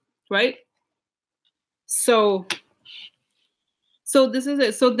power, right? So this is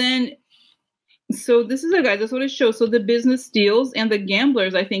it. So this is it, guys. That's what it shows. So the business deals and the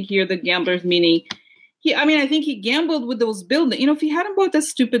gamblers, I think here, the gamblers meaning, I think he gambled with those buildings. If he hadn't bought that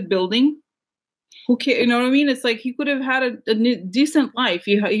stupid building, who cares? You know what I mean? It's like he could have had a decent life.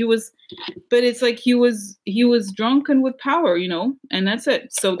 He was, but it's like he was drunken with power, and that's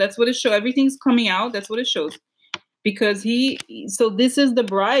it. So that's what it shows. Everything's coming out. That's what it shows. Because this is the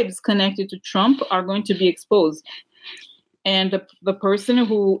bribes connected to Trump are going to be exposed. And the person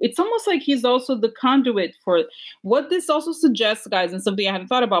who, it's almost like he's also the conduit for what this also suggests, guys, and something I hadn't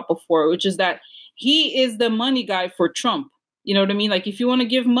thought about before, which is that he is the money guy for Trump. You know what I mean? Like, if you want to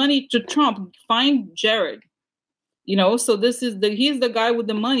give money to Trump, find Jared. So he's the guy with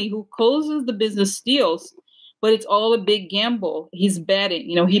the money who closes the business deals, but it's all a big gamble. He's betting,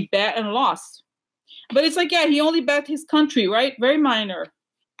 he bet and lost. But it's like, yeah, he only bet his country, right? Very minor.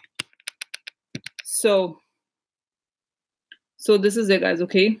 So So this is it, guys,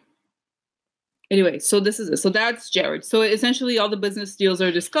 okay? Anyway, so this is it. So that's Jared. So essentially all the business deals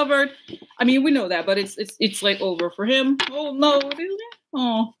are discovered. I mean, we know that, but it's like over for him. Oh no, really?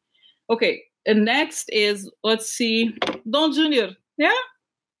 Oh. Okay. And next is, let's see, Don Jr. Yeah?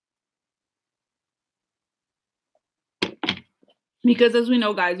 Because as we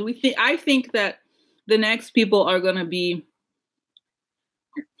know, guys, I think that the next people are gonna be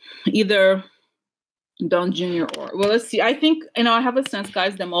either Don Jr. or, well, let's see. I think, I have a sense,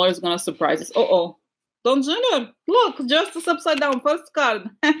 guys, that Mueller is gonna surprise us. Oh, Don Jr. Look, justice upside down, first card.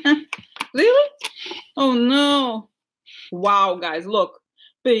 Really? Oh no. Wow, guys, look.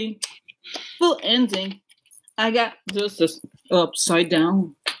 Painful ending. I got justice upside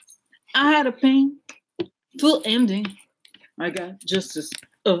down. I had a painful ending. I got justice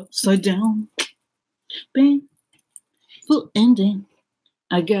upside down. Painful ending.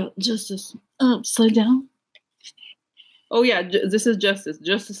 I got justice upside down. Oh yeah, this is justice.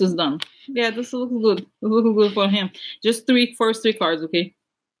 Justice is done. Yeah, this looks good. This looks good for him. Just first three cards, okay?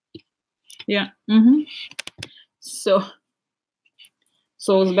 Yeah. So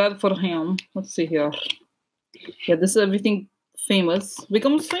it's bad for him. Let's see here. Yeah, this is everything famous.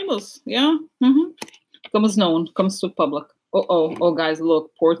 Becomes famous. Yeah. Becomes known. Comes to public. Oh, guys,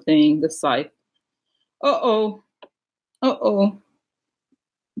 look, poor thing. The site. Oh no.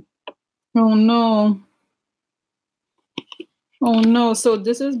 Oh no. So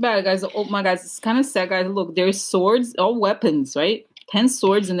this is bad, guys. Oh my guys, it's kind of sad, guys. Look, there's swords, all weapons, right? 10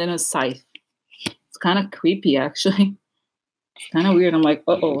 swords and then a scythe. It's kind of creepy, actually. It's kind of weird. I'm like,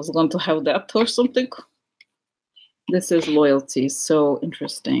 I was going to have that or something. This is loyalty. So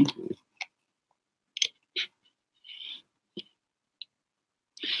interesting.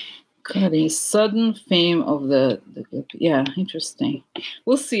 Cutting sudden fame of the yeah, interesting.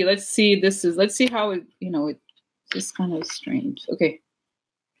 We'll see. Let's see how it, it's just kind of strange. Okay.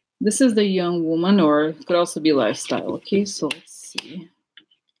 This is the young woman, or it could also be lifestyle. Okay, so let's see.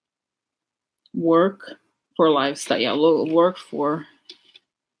 Work for lifestyle. Yeah, work for.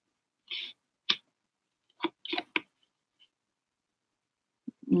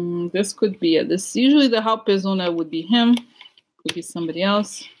 This could be it. This usually the Hauptperson would be him. Could be somebody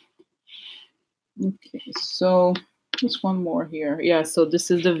else. Okay, so just one more here. Yeah, so this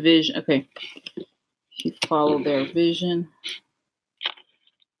is the vision. Okay, he followed their vision.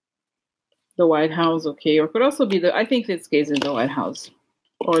 The White House, okay, or could also be I think this case is the White House.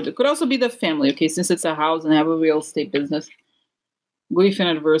 Or it could also be the family, okay, since it's a house and have a real estate business. Grief and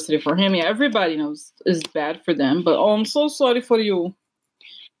adversity for him. Yeah, everybody knows is bad for them, but I'm so sorry for you.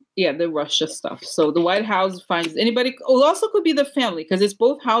 Yeah, the Russia stuff. So the White House finds anybody. Oh, it also could be the family because it's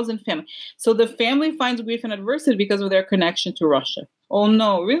both house and family. So the family finds grief and adversity because of their connection to Russia. Oh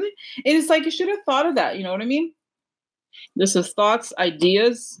no, really? And it's like you should have thought of that. You know what I mean? This is thoughts,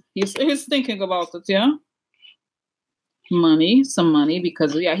 ideas. He's thinking about it. Yeah. Money, some money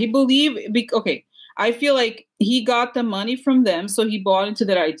because he believed. Okay, I feel like he got the money from them, so he bought into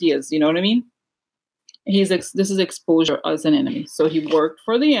their ideas. You know what I mean? This is exposure as an enemy. So he worked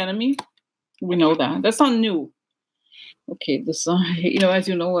for the enemy. We know that. That's not new. Okay, this as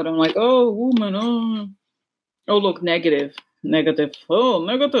you know what I'm like, oh woman, oh look, negative. Oh,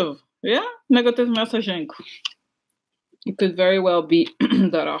 negative. Yeah, negative messaging. It could very well be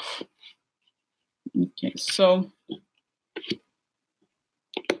that off. Okay, so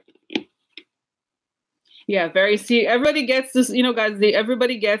yeah, everybody gets this, guys,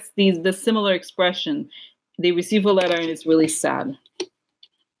 everybody gets the similar expression. They receive a letter and it's really sad.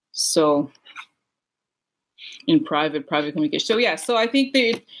 So in private communication. So yeah, so I think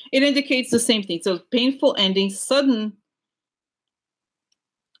that it indicates the same thing. So painful ending, sudden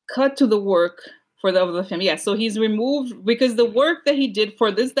cut to the work for the family. Yeah, so he's removed because the work that he did for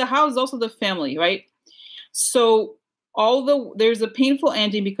the house, also the family, right? So there's a painful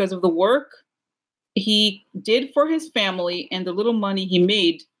ending because of the work he did for his family and the little money he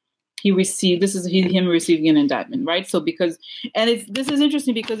made, he received. This is him receiving an indictment, right? So this is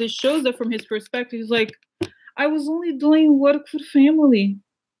interesting because it shows that from his perspective, he's like, I was only doing work for family.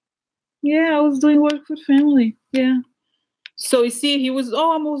 Yeah, I was doing work for family. Yeah. So you see, I was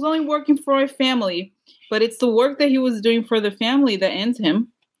only working for a family, but it's the work that he was doing for the family that ends him.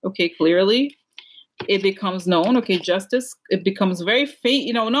 Okay, clearly. It becomes known, okay, justice, it becomes very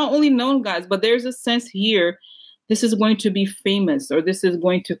not only known, guys, but there's a sense here, this is going to be famous, or this is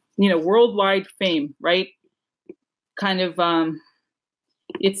going to, worldwide fame, right? Kind of,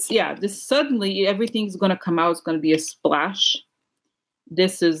 this suddenly, everything's going to come out, it's going to be a splash.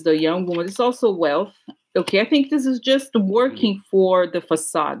 This is the young woman, it's also wealth, okay? I think this is just working for the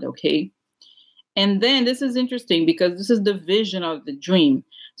facade, okay? And then this is interesting because this is the vision of the dream.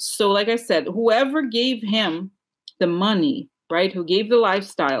 So like I said, whoever gave him the money, right, who gave the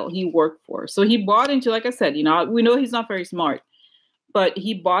lifestyle he worked for. So he bought into, like I said, we know he's not very smart, but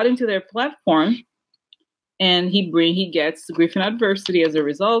he bought into their platform, and he gets grief and adversity as a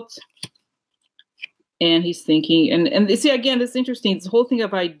result. And he's thinking, and see, again, this is interesting. This whole thing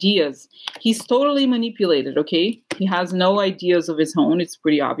of ideas. He's totally manipulated, okay? He has no ideas of his own. It's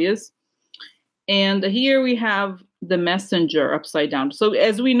pretty obvious. And here we have the messenger upside down. So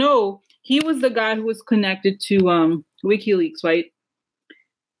as we know, he was the guy who was connected to WikiLeaks, right?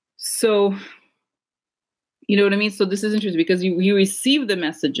 So, you know what I mean? So this is interesting because he received the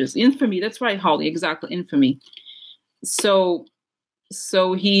messages. Infamy, that's right, Holly, exactly, infamy. So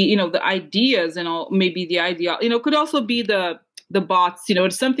he, the ideas and all, maybe the idea, could also be the bots,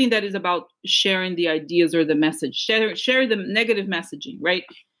 it's something that is about sharing the ideas or the message, share the negative messaging, right?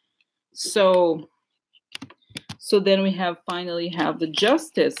 So then we finally have the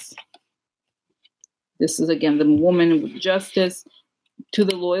justice. This is again the woman with justice to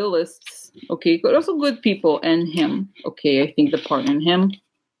the loyalists, okay, but also good people and him, okay, I think the partner in him.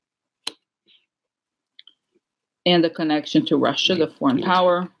 And the connection to Russia, the foreign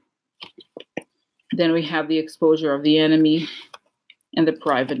power. Then we have the exposure of the enemy and the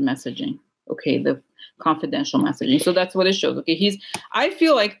private messaging. Okay, the confidential messaging. So that's what it shows. Okay, I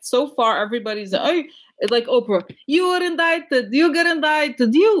feel like so far everybody's like Oprah. You were indicted. You get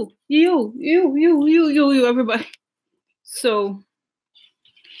indicted. You, everybody. So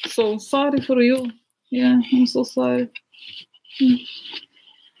sorry for you. Yeah, I'm so sorry.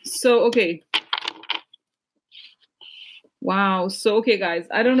 So, okay. Wow. So, okay, guys,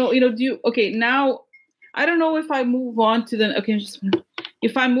 I don't know, now, I don't know if I move on to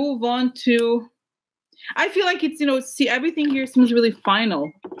if I move on to, I feel like it's, see, everything here seems really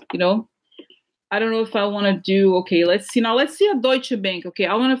final, I don't know if I want to do, okay, let's see a Deutsche Bank, okay,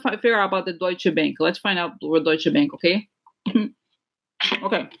 I want to figure out about the Deutsche Bank. Let's find out where Deutsche Bank, okay?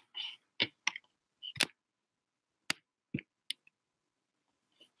 Okay.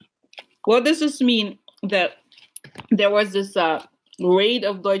 What does this mean that there was this raid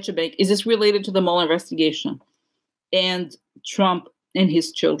of Deutsche Bank? Is this related to the Mueller investigation and Trump and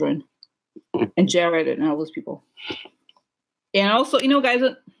his children and Jared and all those people? And also, guys,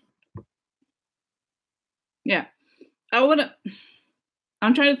 yeah,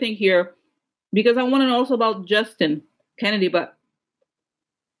 I'm trying to think here because I want to know also about Justin Kennedy, but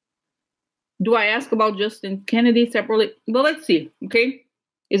do I ask about Justin Kennedy separately? Well, let's see, okay?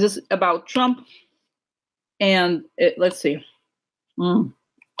 Is this about Trump? And let's see. Wow.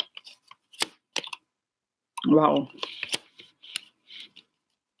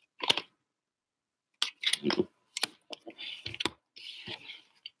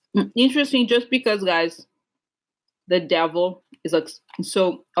 Interesting, just because, guys, the devil is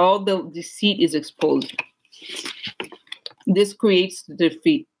so all the deceit is exposed. This creates the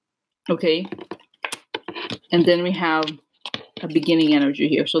defeat, okay? And then we have a beginning energy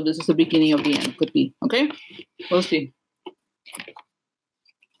here. So this is the beginning of the end. Could be. Okay? We'll see.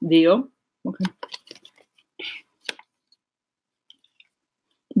 Deal. Okay.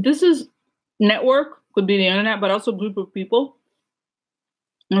 This is network. Could be the internet, but also group of people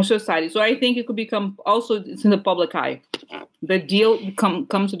in society. So I think it could become also, it's in the public eye. The deal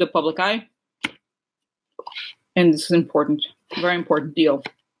comes to the public eye. And this is important. Very important deal.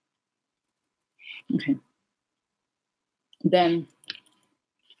 Okay. Then,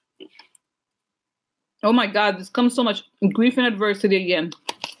 oh my God, this comes so much grief and adversity again.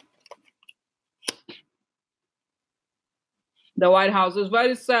 The White House is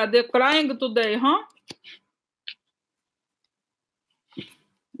very sad. They're crying today, huh?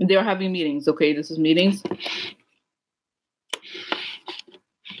 They're having meetings. Okay, this is meetings.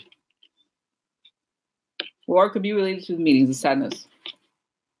 Or it could be related to the meetings, the sadness.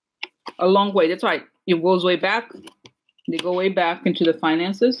 A long way. That's right. It goes way back. They go way back into the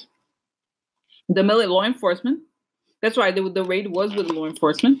finances. The law enforcement. That's right. The raid was with law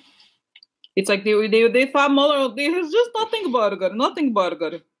enforcement. It's like they thought Mueller, there's just nothing about it. Nothing about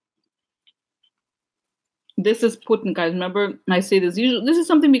it. This is Putin, guys. Remember, I say this. Usually, this is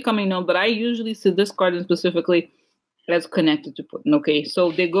something becoming known, but I usually see this card specifically as connected to Putin. Okay,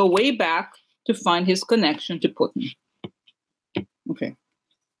 so they go way back to find his connection to Putin. Okay.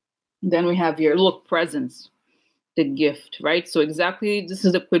 Then we have here, look, presents. The gift, right? So exactly, this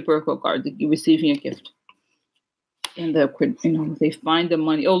is the quid pro quo card, receiving a gift. And the quid, they find the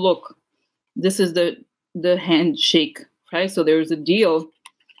money. Oh, look, this is the handshake, right? So there's a deal.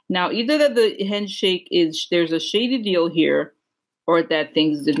 Now, either that the handshake is, there's a shady deal here, or that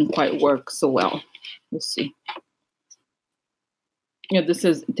things didn't quite work so well. We'll see. Yeah, this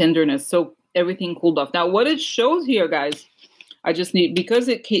is tenderness. So everything cooled off. Now, what it shows here, guys, I just need, because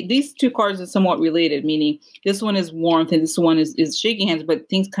these two cards are somewhat related, meaning this one is warmth and this one is shaking hands, but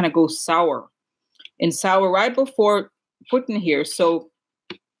things kind of go sour. And sour right before Putin here. So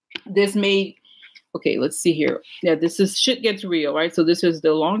this may, okay, let's see here. Yeah, this is shit gets real, right? So this is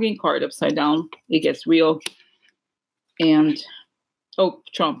the longing card upside down. It gets real. And, oh,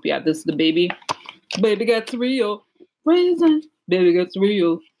 Trump. Yeah, this is the baby. Baby gets real. Prison. Baby gets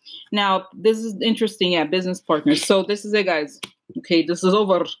real. Now, this is interesting. Yeah, business partners. So this is it, guys. Okay, this is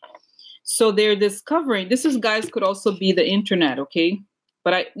over. So they're discovering, this is, guys, could also be the internet, okay?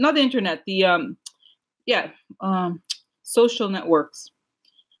 But not the internet, the, social networks.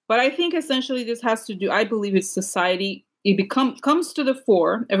 But I think essentially this has to do, I believe it's society. It comes to the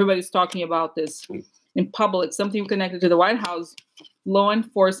fore. Everybody's talking about this in public, something connected to the White House, law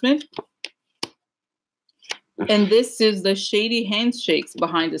enforcement. And this is the shady handshakes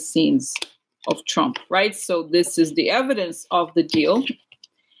behind the scenes of Trump, right? So this is the evidence of the deal.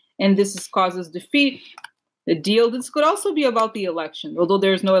 And this causes defeat. The deal, this could also be about the election, although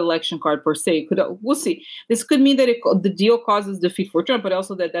there's no election card per se. We'll see. This could mean that the deal causes defeat for Trump, but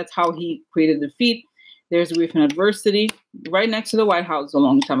also that's how he created defeat. There's grief and adversity right next to the White House a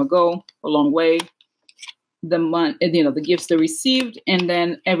long time ago, a long way. The gifts they received, and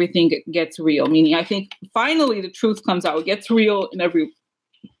then everything gets real. Meaning, I think finally the truth comes out. It gets real in every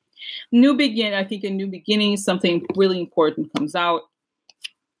new beginning. I think in new beginnings, something really important comes out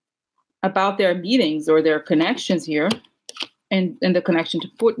about their meetings or their connections here, and the connection to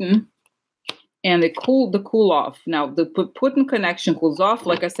Putin, and the cool off. Now, the Putin connection cools off.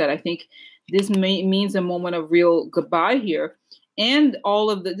 Like I said, I think this means a moment of real goodbye here, and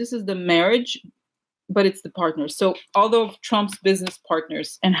this is the marriage, but it's the partners. So all of Trump's business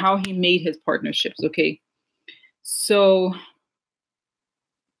partners and how he made his partnerships. Okay, so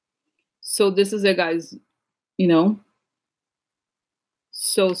this is it, guys.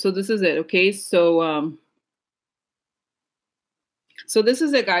 So this is it, okay? So this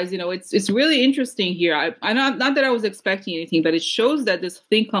is it, guys. It's really interesting here. I not that I was expecting anything, but it shows that this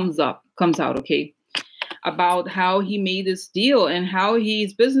thing comes out, okay, about how he made this deal and how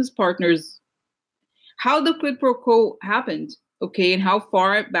his business partners, how the quid pro quo happened, okay, and how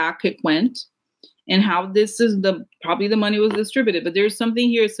far back it went, and how this is probably the money was distributed. But there's something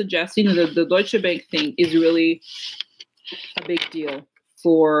here suggesting that the Deutsche Bank thing is really a big deal.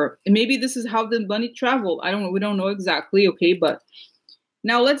 Maybe this is how the money traveled. I don't know. We don't know exactly. Okay, but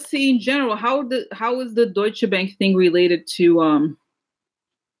now let's see in general how is the Deutsche Bank thing related to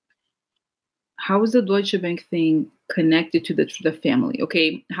how is the Deutsche Bank thing connected to the family?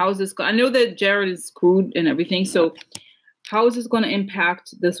 Okay, how is this? I know that Jared is screwed and everything. So how is this going to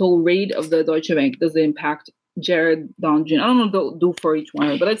impact this whole raid of the Deutsche Bank? Does it impact Jared, Don, June? I don't know. Do for each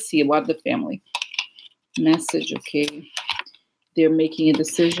one, but let's see about the family message. Okay. They're making a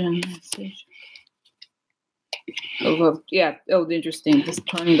decision. Oh, yeah. Oh, interesting. Just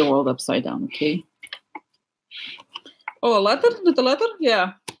turning the world upside down. Okay. Oh, a letter? The letter?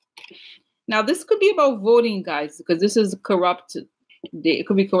 Yeah. Now, this could be about voting, guys, because this is corrupt. It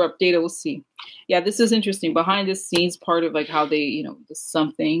could be corrupt data. We'll see. Yeah, this is interesting. Behind the scenes, part of like how they, there's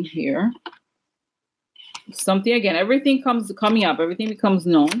something here. Something again. Everything coming up. Everything becomes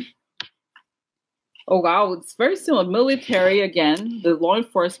known. Oh, wow. It's very similar. Military, again, the law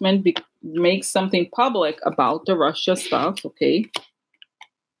enforcement makes something public about the Russia stuff. Okay.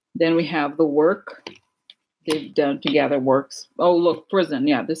 Then we have the work they've done together works. Oh, look, prison.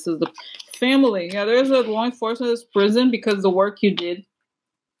 Yeah, this is the family. Yeah, there's a law enforcement, there's prison because the work you did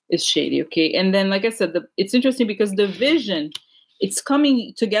is shady. Okay. And then, like I said, it's interesting because the vision, it's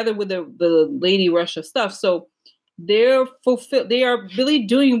coming together with the Lady Russia stuff. So they are really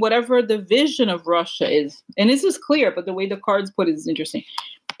doing whatever the vision of Russia is. And this is clear, but the way the cards put it is interesting.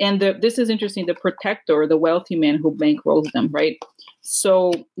 And this is interesting, the protector, the wealthy man who bankrolls them, right?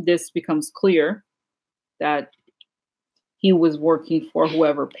 So this becomes clear that he was working for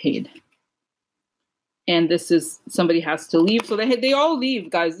whoever paid. And this is, somebody has to leave. So they all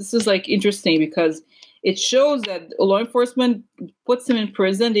leave, guys. This is like interesting because it shows that law enforcement puts him in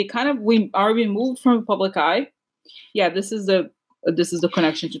prison. They we are removed from the public eye. Yeah, this is the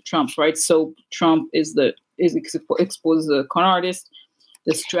connection to Trump, right? So Trump is exposed the con artist,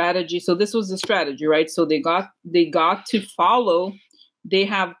 the strategy. So this was the strategy, right? So they got to follow. They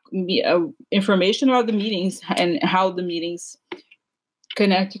have information about the meetings and how the meetings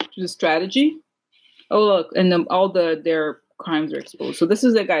connected to the strategy. Oh, look, and all their crimes are exposed. So this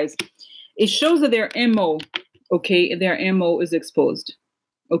is it, guys. It shows that their MO, Okay, their MO is exposed.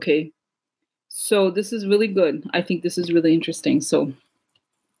 Okay, so this is really good. I think this is really interesting. So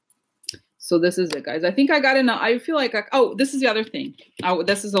this is it, guys. I think I got enough. I feel like, oh, this is the other thing.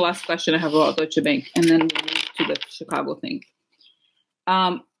 This is the last question I have about Deutsche Bank, and then we'll move to the Chicago thing.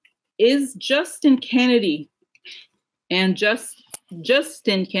 Is Justin Kennedy and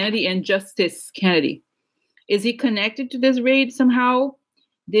Justin Kennedy and Justice Kennedy, is he connected to this raid somehow?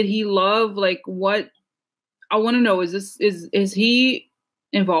 Did he love, like, what? I want to know, is he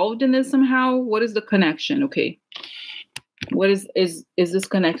involved in this somehow? What is the connection? Okay. What is this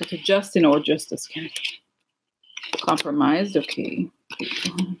connected to Justin or Justice Kennedy? Compromised. Okay.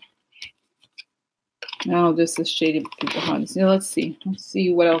 Now this is shady people. Let's see. Let's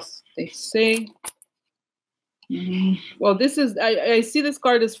see what else they say. Well, this is, I see this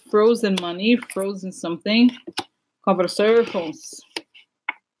card as frozen money, frozen something. Conversations.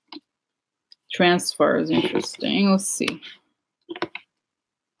 Transfers. Interesting. Let's see.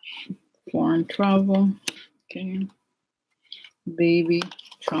 Foreign travel. Okay. Baby,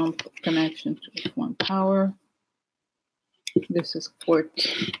 Trump connection to foreign power. This is court.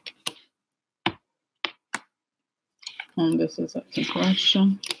 And this is, I think,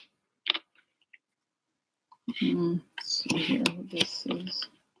 Russia. Let's see here what this is.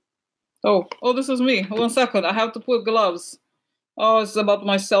 Oh, this is me. Hold on a second. I have to put gloves. Oh, it's about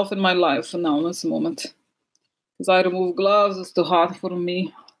myself and my life. Now, this moment. Because I remove gloves, it's too hot for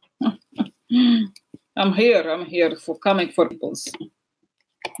me. I'm here for coming for people's.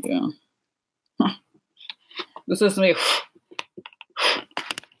 Yeah. This is me.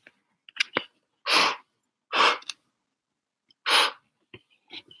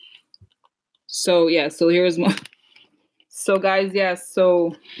 So yeah, so here's my, so guys, yeah,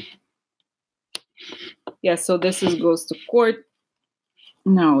 so this goes to court.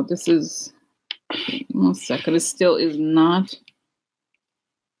 No, this is, 1 second, it still is not.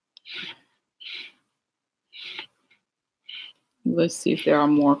 Let's see if there are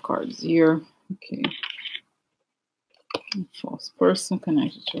more cards here. Okay. False person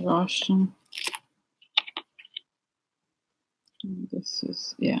connected to Russia. This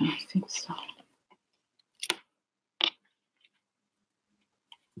is, yeah, I think so.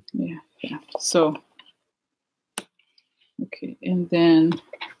 Yeah. So, okay, and then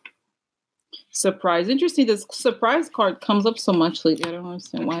surprise. Interesting, this surprise card comes up so much lately. I don't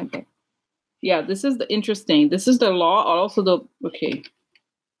understand why, but yeah, this is the interesting. This is the law, also the, okay.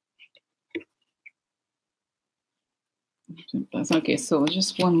 Okay, so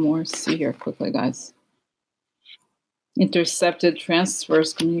just one more. See here quickly, guys. Intercepted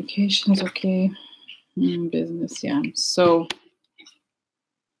transfers, communications, okay. Business, yeah. So,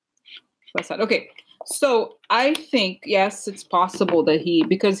 okay. So I think, yes, it's possible that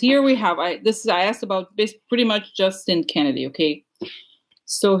because here we have, I asked about this pretty much Justin Kennedy, okay.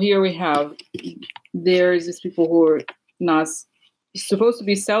 So here we have, there's these people who are not supposed to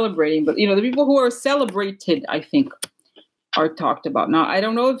be celebrating, but the people who are celebrated, I think, are talked about. Now, I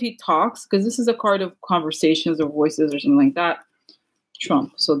don't know if he talks, because this is a card of conversations or voices or something like that.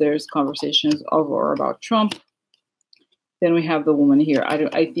 Trump. So there's conversations of or about Trump. Then we have the woman here.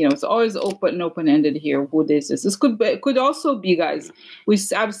 It's always open-ended here. Who this is? This could also be, guys.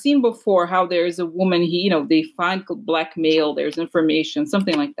 I've seen before how there is a woman. They find blackmail. There's information,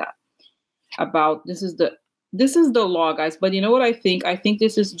 something like that. About this is the law, guys. But you know what I think? I think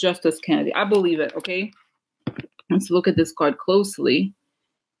this is Justice Kennedy. I believe it. Okay. Let's look at this card closely.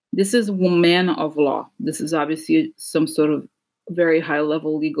 This is woman of law. This is obviously some sort of very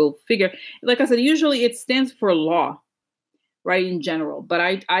high-level legal figure. Like I said, usually it stands for law, right, in general. But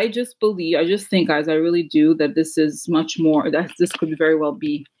I just think, guys, I really do, that this is much more, that this could very well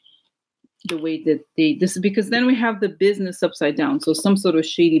be the way that this is, because then we have the business upside down. So some sort of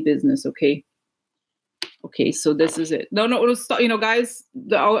shady business, okay? Okay, so this is it. No, guys,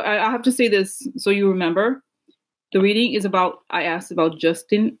 I have to say this so you remember. The reading is about, I asked about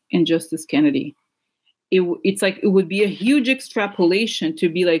Justin and Justice Kennedy. It's like, it would be a huge extrapolation to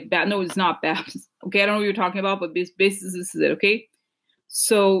be like bad. No, it's not bad. Okay, I don't know what you're talking about, but basically this is it, okay?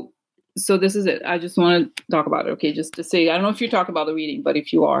 So this is it. I just want to talk about it, okay? Just to say, I don't know if you're talking about the reading, but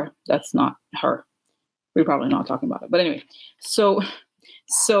if you are, that's not her. We're probably not talking about it. But anyway, so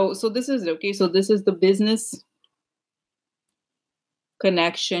this is it, okay? So this is the business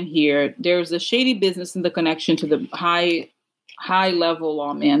connection here. There's a shady business in the connection to the high level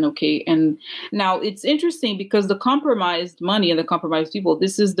lawman, okay? And now it's interesting because the compromised money and the compromised people,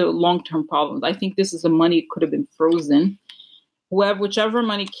 this is the long-term problem. I think this is the money could have been frozen. Whichever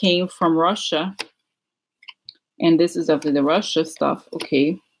money came from Russia, and this is after the Russia stuff,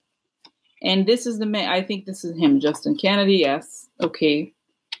 okay? And this is the man. I think this is him, Justin Kennedy. Yes. Okay.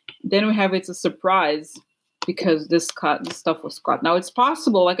 Then we have It's a Surprise, because this stuff was caught. Now it's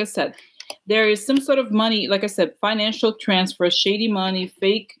possible, like I said, there is some sort of money, like I said, financial transfer, shady money,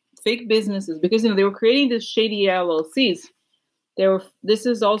 fake businesses, because they were creating this shady LLCs. This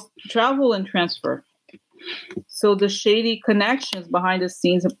is all travel and transfer. So the shady connections behind the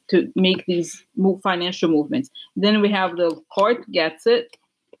scenes to make these financial movements. Then we have the court gets it.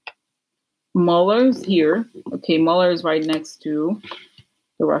 Mueller's here. Okay, Mueller is right next to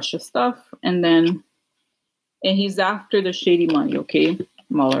the Russia stuff. And he's after the shady money. Okay,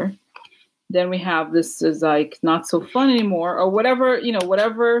 Mueller. Then we have, this is like not so fun anymore, or whatever,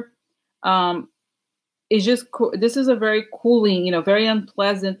 whatever. It's just, this is a very cooling, very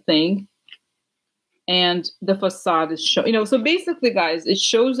unpleasant thing. And the facade is so basically, guys, it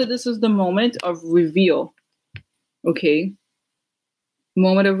shows that this is the moment of reveal. Okay.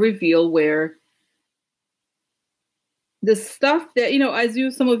 Moment of reveal where the stuff that,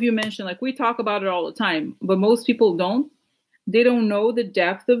 as some of you mentioned, like we talk about it all the time, but most people don't. They don't know the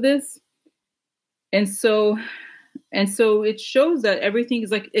depth of this. And so it shows that everything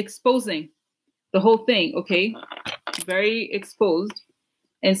is like exposing the whole thing. Okay. Very exposed.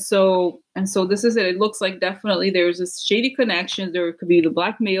 And so this is it. It looks like definitely there's this shady connection. There could be the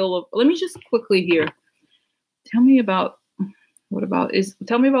blackmail of, let me just quickly here. Tell me about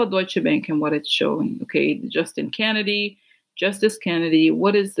Deutsche Bank and what it's showing. Okay. Justice Kennedy.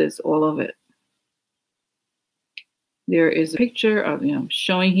 What is this? All of it. There is a picture of,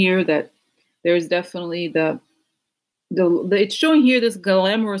 showing here that there's definitely it's showing here this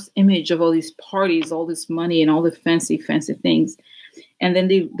glamorous image of all these parties, all this money and all the fancy things. And then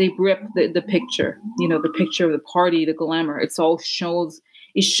they rip the picture, the picture of the party, the glamour. It shows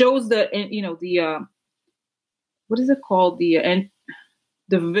the, what is it called? The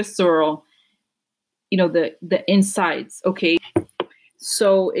visceral, the insides. Okay.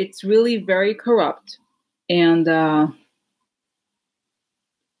 So it's really very corrupt. And, and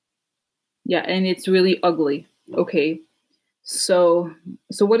it's really ugly. Okay. So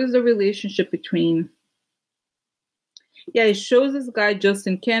what is the relationship between, it shows this guy,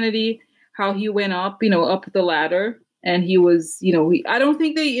 Justin Kennedy, how he went up, up the ladder, and he was, I don't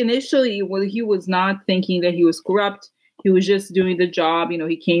think he was not thinking that he was corrupt. He was just doing the job.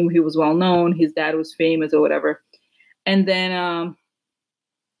 He was well known. His dad was famous or whatever. And then,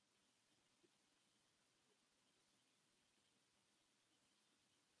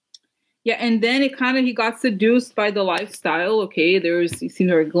 and then he got seduced by the lifestyle. Okay, he seemed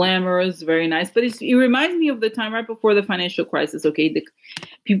very glamorous, very nice, but it reminds me of the time right before the financial crisis. Okay,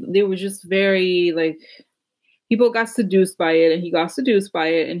 they were just very people got seduced by it, and he got seduced by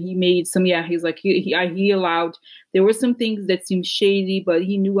it, and he made some. He's like he allowed. There were some things that seemed shady, but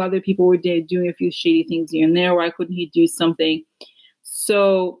he knew other people were doing a few shady things here and there. Why couldn't he do something?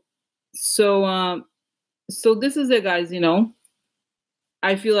 So this is it, guys.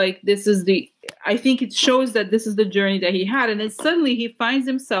 I feel like I think it shows that this is the journey that he had. And then suddenly he finds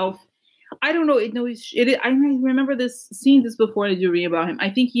himself, I don't know, I remember seeing this before I did read about him. I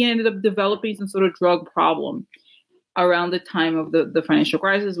think he ended up developing some sort of drug problem around the time of the financial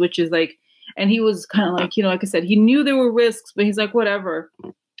crisis, which is and he was kind of like I said, he knew there were risks, but he's like, whatever.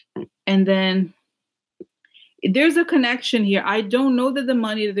 And then there's a connection here. I don't know that the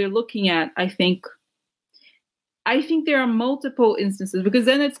money that they're looking at, I think there are multiple instances, because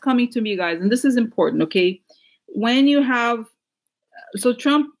then it's coming to me, guys, and this is important, okay? When you have, so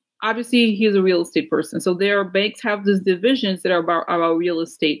Trump, obviously he's a real estate person. So their banks have these divisions that are about real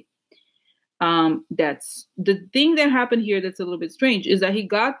estate. That's the thing that happened here that's a little bit strange, is that he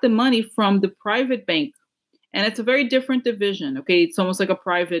got the money from the private bank, and it's a very different division, okay? It's almost like a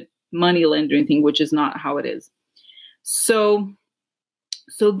private money lending thing, which is not how it is. So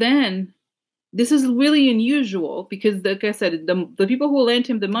then, this is really unusual, because, like I said, the people who lent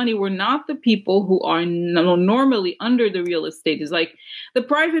him the money were not the people who are normally under the real estate. It's like the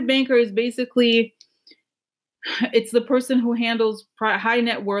private banker is basically, it's the person who handles high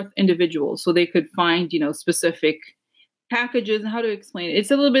net worth individuals, so they could find, specific packages. And how to explain it?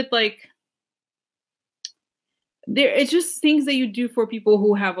 It's a little bit like it's just things that you do for people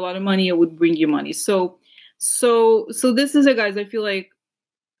who have a lot of money. It would bring you money. So this is it, guys. I feel like,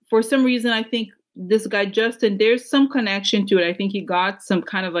 for some reason, I think this guy, Justin, there's some connection to it. I think he got some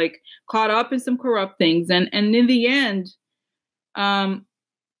kind of caught up in some corrupt things. And in the end, and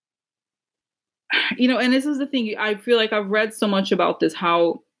this is the thing, I feel like I've read so much about this,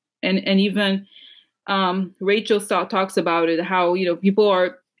 how, and even Rachel talks about it, how, people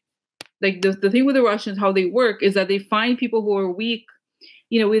are the thing with the Russians, how they work is that they find people who are weak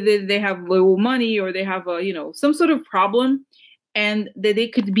either they have little money or they have a, some sort of problem, and that they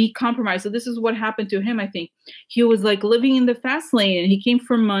could be compromised. So this is what happened to him. I think he was like living in the fast lane, and he came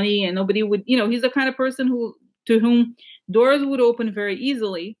from money, and nobody would, he's the kind of person to whom doors would open very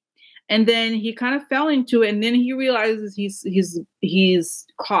easily. And then he kind of fell into it, and then he realizes he's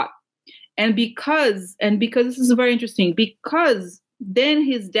caught. And because this is very interesting, because then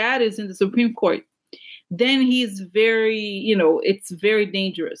his dad is in the Supreme Court, then he's very, it's very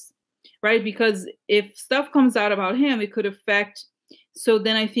dangerous, right? Because if stuff comes out about him, it could affect. So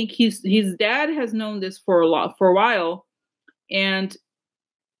then I think his dad has known this for a while, and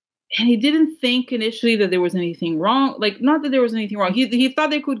he didn't think initially that there was anything wrong. Like, not that there was anything wrong. He thought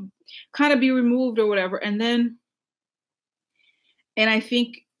they could kind of be removed or whatever. And I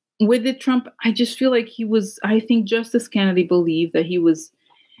think with the Trump, I just feel like I think Justice Kennedy believed that he was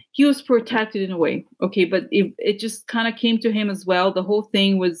protected in a way. Okay. But it just kind of came to him as well. The whole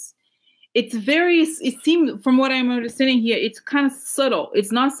thing was, it seemed, from what I'm understanding here, it's kind of subtle.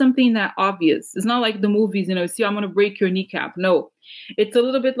 It's not something that obvious. It's not like the movies, see, I'm going to break your kneecap. No, it's a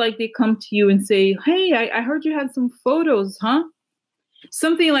little bit like they come to you and say, hey, I heard you had some photos, huh?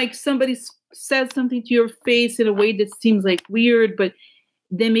 Something like somebody says something to your face in a way that seems like weird, but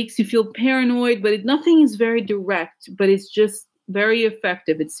that makes you feel paranoid, but nothing is very direct, but it's just very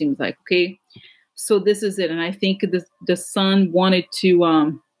effective, it seems like. Okay. So this is it. And I think the son wanted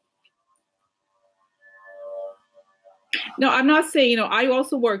to, no, I'm not saying, I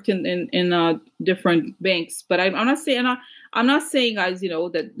also worked in different banks, but I'm not saying, guys,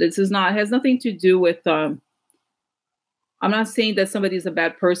 that this has nothing to do with, I'm not saying that somebody's a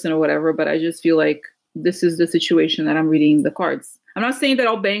bad person or whatever, but I just feel like this is the situation that I'm reading the cards. I'm not saying that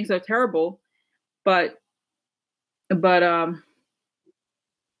all banks are terrible, but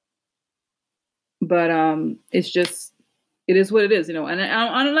it's just, it is what it is,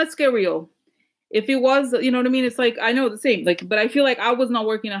 and let's get real. If it was, you know what I mean? It's like, I know the same, but I feel like I was not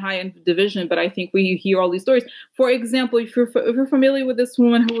working a high-end division, but I think we hear all these stories. For example, if you're familiar with this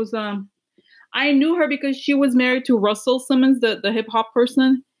woman who was, I knew her because she was married to Russell Simmons, the hip hop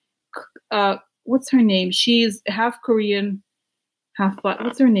person. What's her name? She's half Korean, half Black.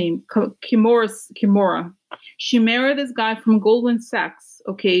 What's her name? Kimura. She married this guy from Goldman Sachs.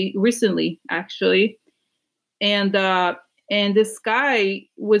 Okay, recently actually, and this guy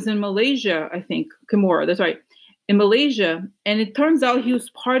was in Malaysia, I think. Kimura, that's right, in Malaysia, and it turns out he was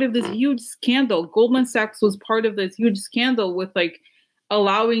part of this huge scandal. Goldman Sachs was part of this huge scandal with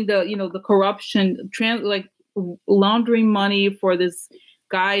allowing the corruption, laundering money for this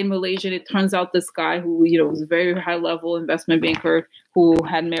guy in Malaysia. And it turns out this guy who, was a very high level investment banker who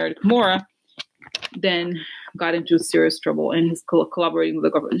had married Kimura, then got into serious trouble and he's collaborating with the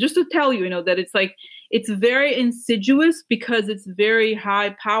government. Just to tell you, that it's very insidious because it's very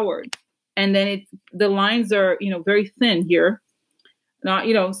high powered. And then the lines are, very thin here. Not,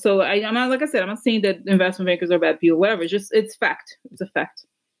 so I'm not, like I said, I'm not saying that investment bankers are bad people, whatever. It's fact. It's a fact.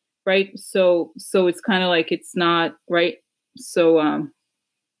 Right. So it's kind of like, it's not right. So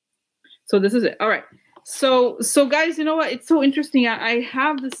this is it. All right. So guys, you know what? It's so interesting. I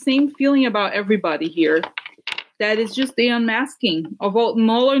have the same feeling about everybody here. That is just the unmasking of all.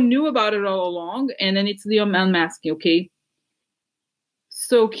 Mueller knew about it all along, and then it's the unmasking. Okay.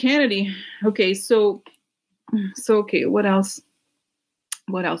 So Kennedy. Okay. So okay. What else?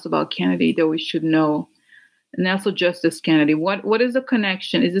 What else about Kennedy that we should know? And also Justice Kennedy. What is the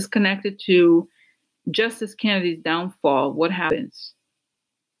connection? Is this connected to Justice Kennedy's downfall? What happens?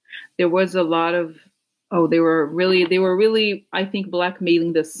 There was a lot of, they were really, I think,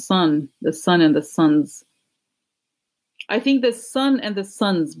 blackmailing the son and the sons. I think the son and the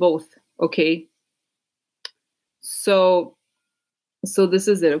sons both. Okay. So this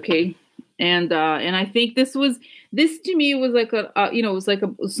is it. Okay. And I think this to me was like it was like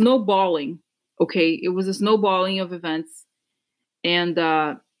a snowballing. Okay. It was a snowballing of events. And,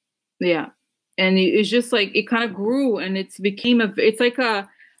 yeah. And it's just like, it kind of grew and it's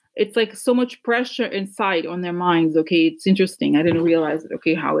like so much pressure inside on their minds. Okay. It's interesting. I didn't realize it.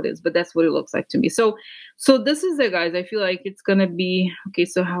 Okay. How it is, but that's what it looks like to me. So this is it, guys. I feel like it's going to be, okay.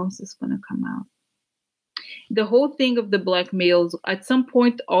 So how is this going to come out? The whole thing of the blackmails, at some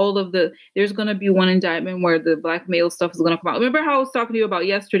point, there's going to be one indictment where the blackmail stuff is going to come out. Remember how I was talking to you about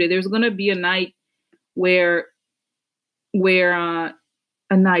yesterday? There's going to be a night where an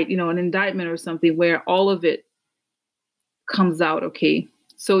indictment or something where all of it comes out. Okay.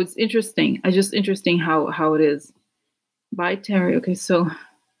 So it's interesting. It's just interesting how it is. Bye, Terry. Okay. So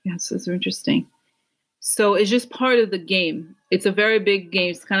yes, it's interesting. So it's just part of the game. It's a very big game.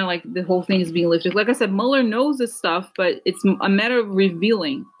 It's kind of like the whole thing is being lifted. Like I said, Mueller knows this stuff, but it's a matter of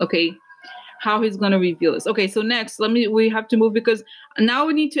revealing, okay, how he's going to reveal this. Okay, so next, we have to move because now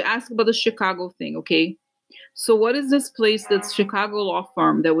we need to ask about the Chicago thing, okay? So what is this place, that's Chicago law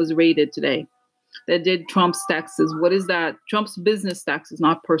firm that was raided today, that did Trump's taxes? What is that? Trump's business taxes,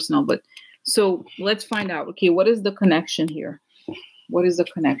 not personal, but so let's find out. Okay, what is the connection here? What is the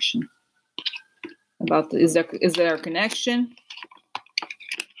connection? About is there a connection?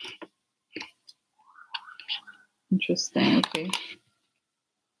 Interesting. Okay.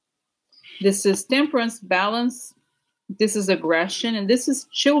 This is temperance, balance. This is aggression, and this is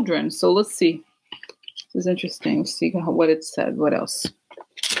children. So let's see. This is interesting. Let's see what it said. What else?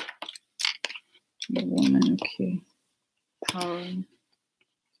 The woman. Okay. Power.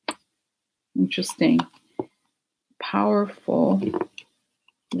 Interesting. Powerful.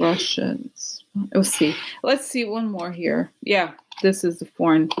 Russians. Let's see. Let's see one more here. Yeah, this is the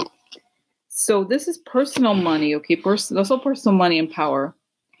foreign. So this is personal money. Okay, also personal money and power.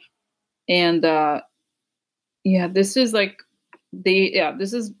 And yeah, this is like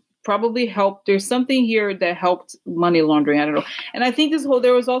this is probably helped. There's something here that helped money laundering. I don't know. And I think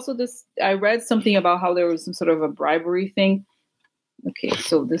there was also this. I read something about how there was some sort of a bribery thing. Okay,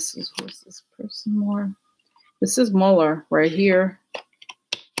 so who's this person more? This is Mueller right here.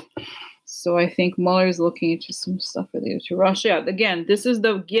 So I think Mueller is looking into some stuff related to Russia. Again, this is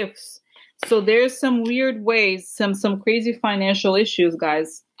the gifts. So there's some weird ways, some crazy financial issues,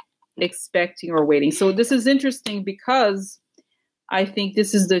 guys, expecting or waiting. So this is interesting because I think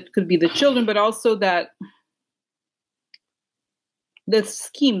this is could be the children, but also that the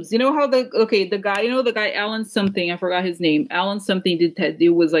schemes. You know how the guy Alan something, I forgot his name. Alan something did that. It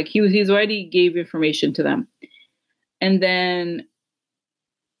was like he's already gave information to them, and then.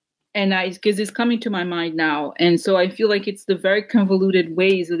 And because it's coming to my mind now. And so I feel like it's the very convoluted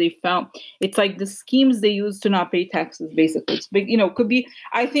ways that they found. It's like the schemes they use to not pay taxes, basically. It's big, could be,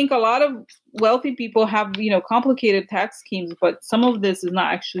 I think a lot of wealthy people have, complicated tax schemes, but some of this is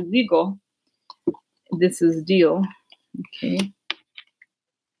not actually legal. This is deal. Okay.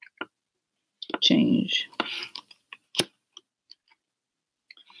 Change.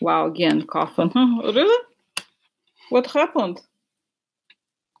 Wow, again, coffin. Huh? Really? What happened?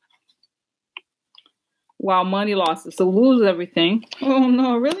 Wow, money losses. So lose everything. Oh,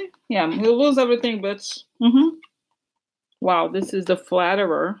 no, really? Yeah, he'll lose everything, bitch. Wow, this is the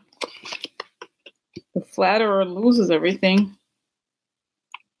flatterer. The flatterer loses everything.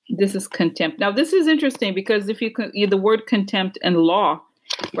 This is contempt. Now, this is interesting because if you the word contempt and law,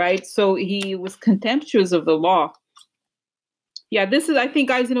 right? So he was contemptuous of the law. Yeah, this is, I think,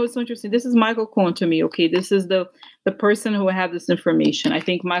 guys, it's so interesting. This is Michael Cohen to me, okay? This is the person who had this information. I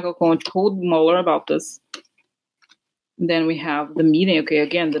think Michael Cohen told Mueller about this. And then we have the meeting. Okay,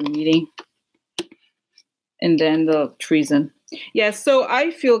 again, the meeting. And then the treason. Yeah, so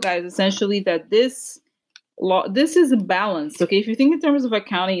I feel, guys, essentially that this is a balance, okay? If you think in terms of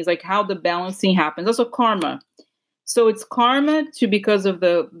accounting, it's like how the balancing happens. Also karma. So it's karma because of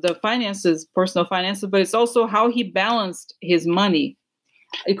the finances, personal finances, but it's also how he balanced his money.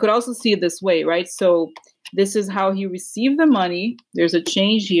 You could also see it this way, right? So this is how he received the money. There's a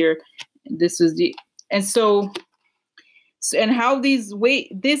change here. This is and how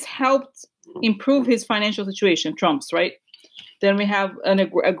this helped improve his financial situation, Trump's, right? Then we have an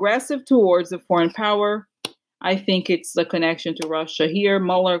aggressive towards the foreign power. I think it's the connection to Russia here.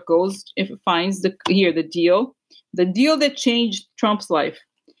 Mueller goes, if it finds the deal that changed Trump's life.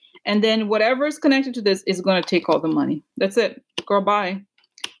 And then whatever is connected to this is going to take all the money. That's it. Girl, bye.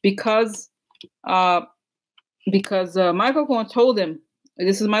 Because Michael Cohen told him,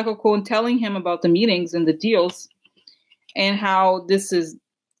 this is Michael Cohen telling him about the meetings and the deals and how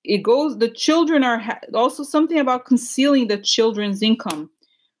it goes, the children are also something about concealing the children's income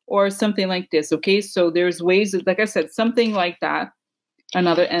or something like this. Okay. So there's ways that, like I said, something like that.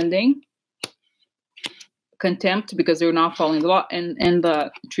 Another ending. Contempt because they're not following the law, and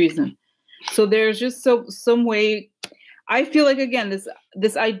the treason. So there's just some way. I feel like, again,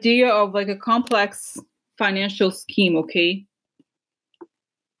 this idea of like a complex financial scheme. Okay.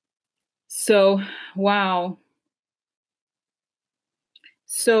 So wow.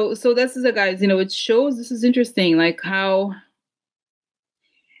 So this is guys. It shows, this is interesting, like how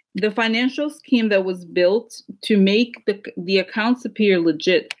the financial scheme that was built to make the accounts appear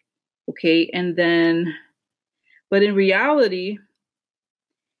legit. Okay, and then. But in reality,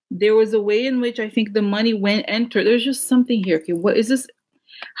 there was a way in which I think the money entered. There's just something here. Okay, what is this?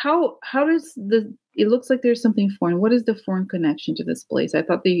 How does it looks like there's something foreign. What is the foreign connection to this place? I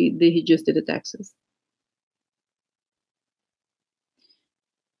thought he just did the taxes.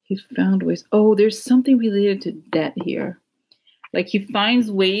 He found ways. Oh, there's something related to debt here. Like he finds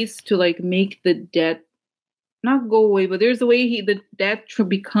ways to like make the debt not go away, but there's a way the debt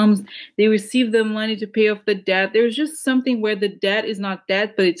becomes, they receive the money to pay off the debt. There's just something where the debt is not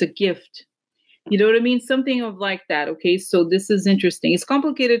debt, but it's a gift. You know what I mean? Something of like that. Okay. So this is interesting. It's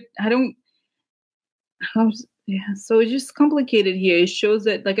complicated. So it's just complicated here. It shows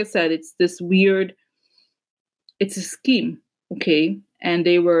that, like I said, it's this weird, it's a scheme. Okay. And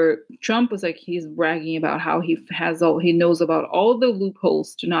Trump was like, he's bragging about how he knows about all the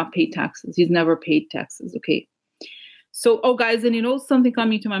loopholes to not pay taxes. He's never paid taxes. Okay. So, guys, and something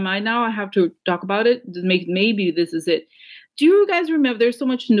coming to my mind now, I have to talk about it. Maybe this is it. Do you guys remember, there's so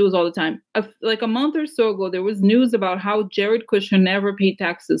much news all the time. Like a month or so ago, there was news about how Jared Kushner never paid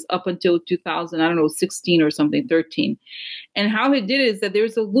taxes up until 16 or something, 13. And how he did it is that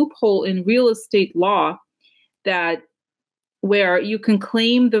there's a loophole in real estate law where you can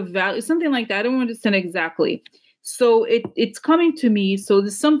claim the value, something like that. I don't understand exactly. So it's coming to me. So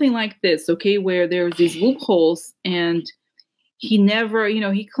there's something like this, okay, where there's these loopholes and he never,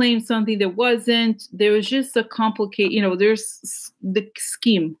 he claimed something that wasn't. There was just a complicated, there's the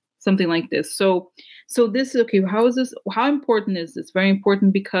scheme, something like this. So this, okay, how important is this? Very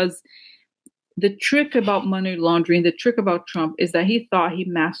important, because the trick about money laundering, the trick about Trump is that he thought he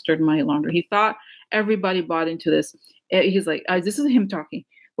mastered money laundering. He thought everybody bought into this. He's like, this is him talking.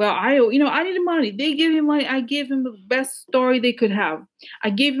 Well, I needed money. They gave him money. I gave him the best story they could have. I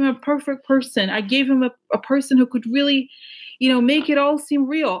gave him a perfect person. I gave him a person who could really, make it all seem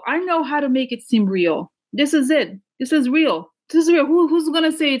real. I know how to make it seem real. This is it. This is real. This is real. Who's going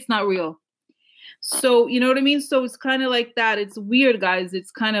to say it's not real? So, you know what I mean? So it's kind of like that. It's weird, guys.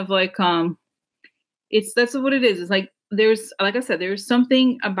 It's kind of like, that's what it is. It's like, like I said, there's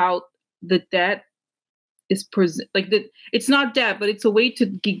something about the debt. It's not debt, but it's a way to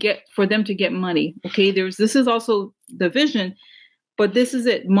for them to get money. Okay, this is also the vision, but this is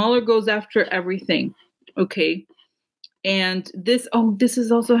it. Mueller goes after everything. Okay, and this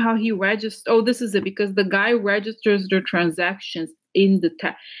is also how he registers. Oh, this is it, because the guy registers their transactions in the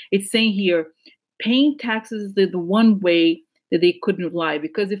tax. It's saying here, paying taxes is the one way that they couldn't lie,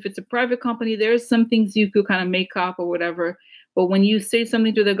 because if it's a private company, there's some things you could kind of make up or whatever. But when you say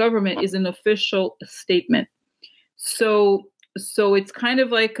something to the government, is an official statement. So it's kind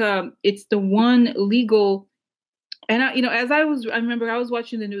of like it's the one legal. And I remember I was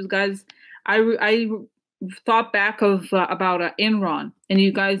watching the news, guys. I thought back of about Enron, and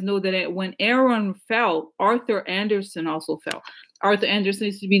you guys know that when Enron fell, Arthur Andersen also fell. Arthur Andersen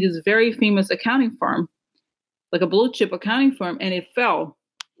used to be this very famous accounting firm, like a blue chip accounting firm, and it fell,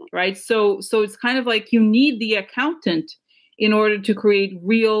 right? So it's kind of like you need the accountant in order to create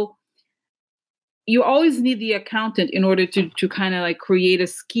real, you always need the accountant in order to kind of like create a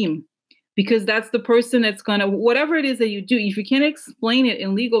scheme, because that's the person that's going to, whatever it is that you do, if you can't explain it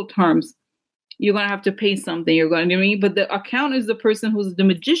in legal terms, you're going to have to pay something. You're going to, you know what I mean? But the accountant is the person who's the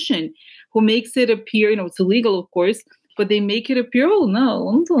magician who makes it appear, it's illegal, of course, but they make it appear, oh no,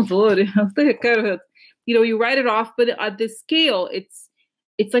 I'm so sorry. You write it off, but at this scale, it's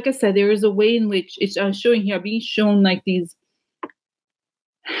like I said, there is a way in which it's showing here, being shown like these,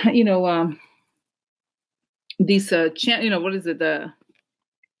 what is it?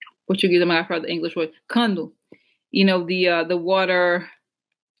 What you give them after the English word, candle, the water,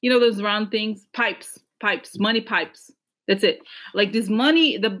 those round things, pipes, money pipes. That's it. Like this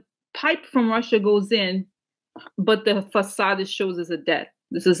money, the pipe from Russia goes in, but the facade shows as a debt.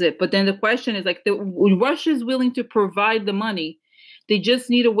 This is it. But then the question is like, Russia is willing to provide the money. They just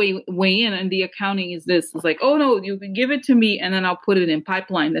need a way in, and the accounting is this. It's like, oh no, you can give it to me, and then I'll put it in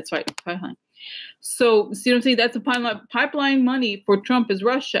pipeline. That's right, pipeline. So, see what I'm saying? That's a pipeline money for Trump is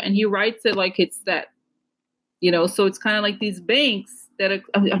Russia, and he writes it like it's that. So it's kind of like these banks that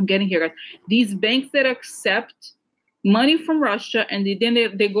I'm getting here, guys. These banks that accept money from Russia, and then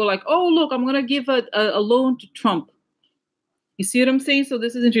they go like, oh look, I'm gonna give a loan to Trump. You see what I'm saying? So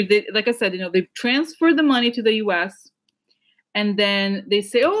this is interesting. Like I said, they transfer the money to the U.S. and then they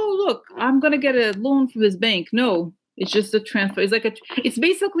say, oh look, I'm gonna get a loan from this bank. No, it's just a transfer. It's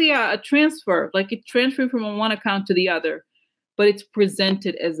basically a transfer, like it's transferring from one account to the other, but it's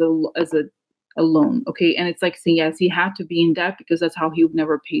presented as a loan. Okay, and it's like saying yes, he had to be in debt because that's how he would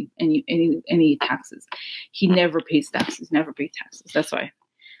never paid any taxes. He never pays taxes. Never paid taxes. That's why.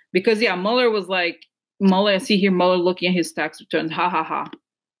 Because Mueller was like. I see here Mueller looking at his tax returns. Ha ha ha.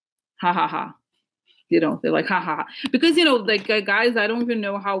 Ha ha ha. They're like, ha ha ha. Because, like guys, I don't even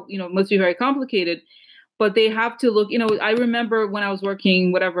know how, it must be very complicated, but they have to look, I remember when I was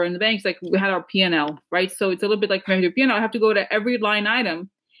working, whatever, in the banks, like we had our P&L, right? So it's a little bit like P&L. I have to go to every line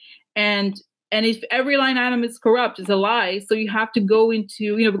item And if every line item is corrupt, it's a lie. So you have to go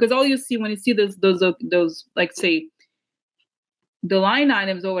into, because all you see when you see those like say the line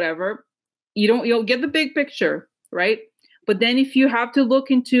items or whatever, you'll get the big picture, right? But then if you have to look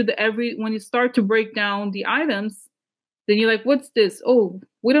into when you start to break down the items, then you're like, what's this? Oh,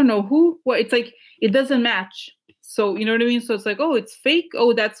 we don't know who. What? It's like, it doesn't match. So, you know what I mean? So it's like, oh, it's fake.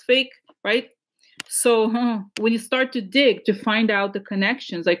 Oh, that's fake, right? So when you start to dig to find out the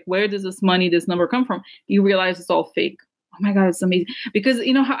connections, like where does this money, this number come from? You realize it's all fake. Oh my God, it's amazing. Because,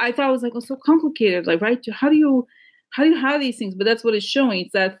 I thought it was like, oh, so complicated. Like, right? How do you have these things? But that's what it's showing.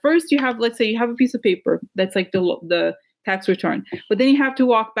 It's that first you have, let's say you have a piece of paper that's like the tax return, but then you have to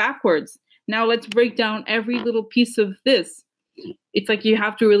walk backwards. Now let's break down every little piece of this. It's like you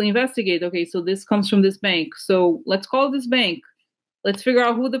have to really investigate. Okay, so this comes from this bank. So let's call this bank. Let's figure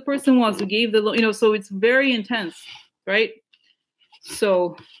out who the person was who gave the loan. So it's very intense, right?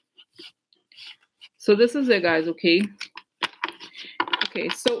 So this is it, guys. Okay. Okay,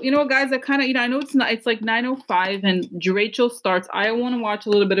 so guys, I kind of, I know it's like 9:05 and Rachel starts. I want to watch a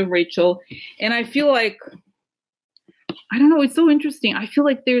little bit of Rachel, and I feel like, I don't know, it's so interesting. I feel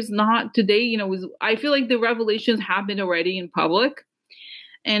like there's not today, I feel like the revelations happened already in public,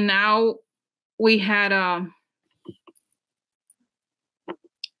 and now we had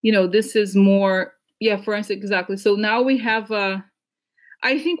this is more, forensic, exactly. So now we have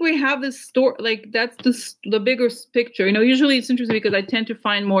I think we have this story, like that's the bigger picture. Usually it's interesting because I tend to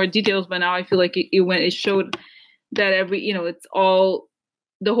find more details, but now I feel like it showed that it's all,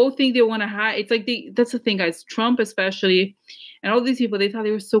 the whole thing they want to hide. It's like that's the thing, guys. Trump especially, and all these people, they thought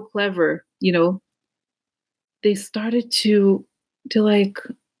they were so clever. They started to like,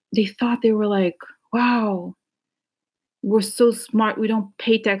 they thought they were like, wow, we're so smart. We don't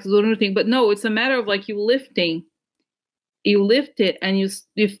pay taxes or anything. But no, it's a matter of like you lift it, and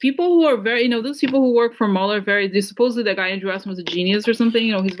if people who are very, those people who work for Mueller, supposedly that guy Andrew Ross was a genius or something.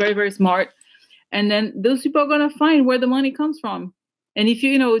 He's very, very smart, and then those people are gonna find where the money comes from. And if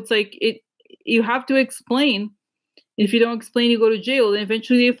it's like you have to explain. If you don't explain, you go to jail. And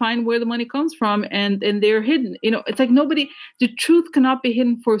eventually, they find where the money comes from, and they're hidden. It's like the truth cannot be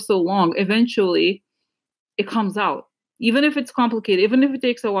hidden for so long. Eventually, it comes out, even if it's complicated, even if it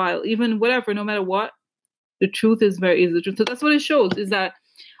takes a while, even whatever. No matter what. The truth is the truth. So that's what it shows, is that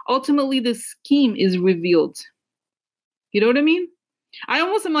ultimately the scheme is revealed. You know what I mean? I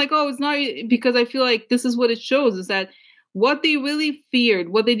almost am like, oh, it's not, because I feel like this is what it shows, is that what they really feared,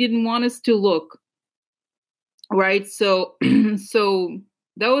 what they didn't want us to look, right? So, so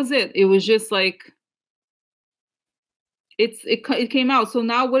that was it. It was just like, it came out. So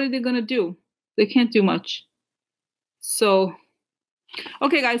now what are they going to do? They can't do much. So...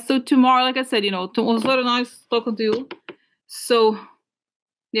 Okay, guys, so tomorrow, like I said, it was very nice talking to you. So,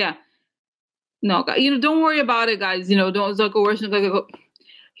 yeah. No, don't worry about it, guys. Don't, it's like a worship,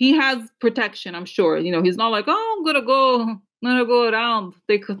 he has protection, I'm sure. He's not like, oh, I'm gonna go around,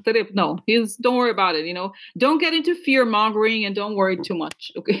 take a trip. No, don't worry about it, Don't get into fear mongering and don't worry too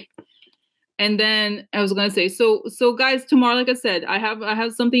much, okay? And then I was gonna say, so guys, tomorrow, like I said, I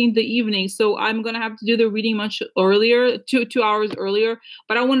have something in the evening, so I'm gonna have to do the reading much earlier, 2 hours earlier.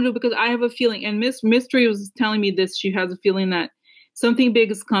 But I want to do, because I have a feeling, and Mystery was telling me this. She has a feeling that something big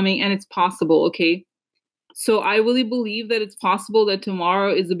is coming, and it's possible. Okay, so I really believe that it's possible that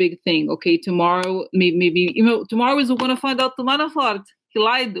tomorrow is a big thing. Okay, tomorrow maybe tomorrow is we're gonna find out the manafort. He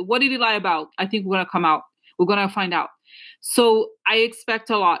lied. What did he lie about? I think we're gonna come out. We're gonna find out. So I expect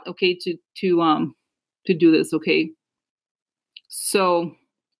a lot, okay, to do this, okay? So,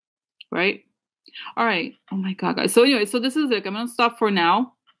 right? All right. Oh my God, guys. So anyway, so this is it. I'm gonna stop for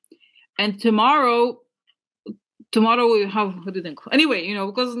now. And tomorrow we have, what do you think? Anyway,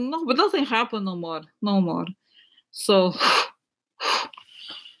 because but nothing happened no more. So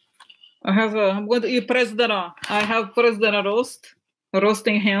I'm going to eat President. I have President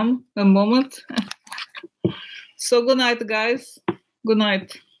roasting ham a moment. So good night, guys. Good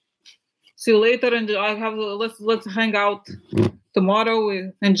night. See you later, and let's hang out tomorrow.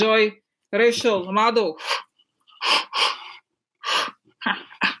 We enjoy Rachel, Amado.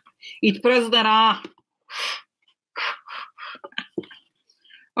 Eat President. All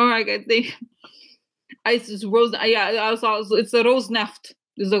right, guys. It's Rose. Yeah, it's a Rosneft.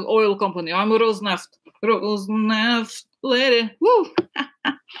 It's the oil company. I'm a Rosneft. Rosneft lady. Woo.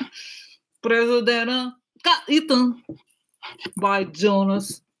 President. Got eaten by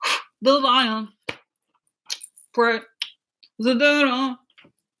Jonas the lion. President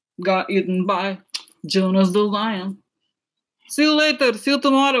got eaten by Jonas the lion. See you later. See you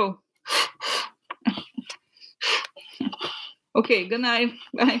tomorrow. Okay, good night.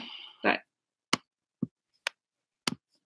 Bye.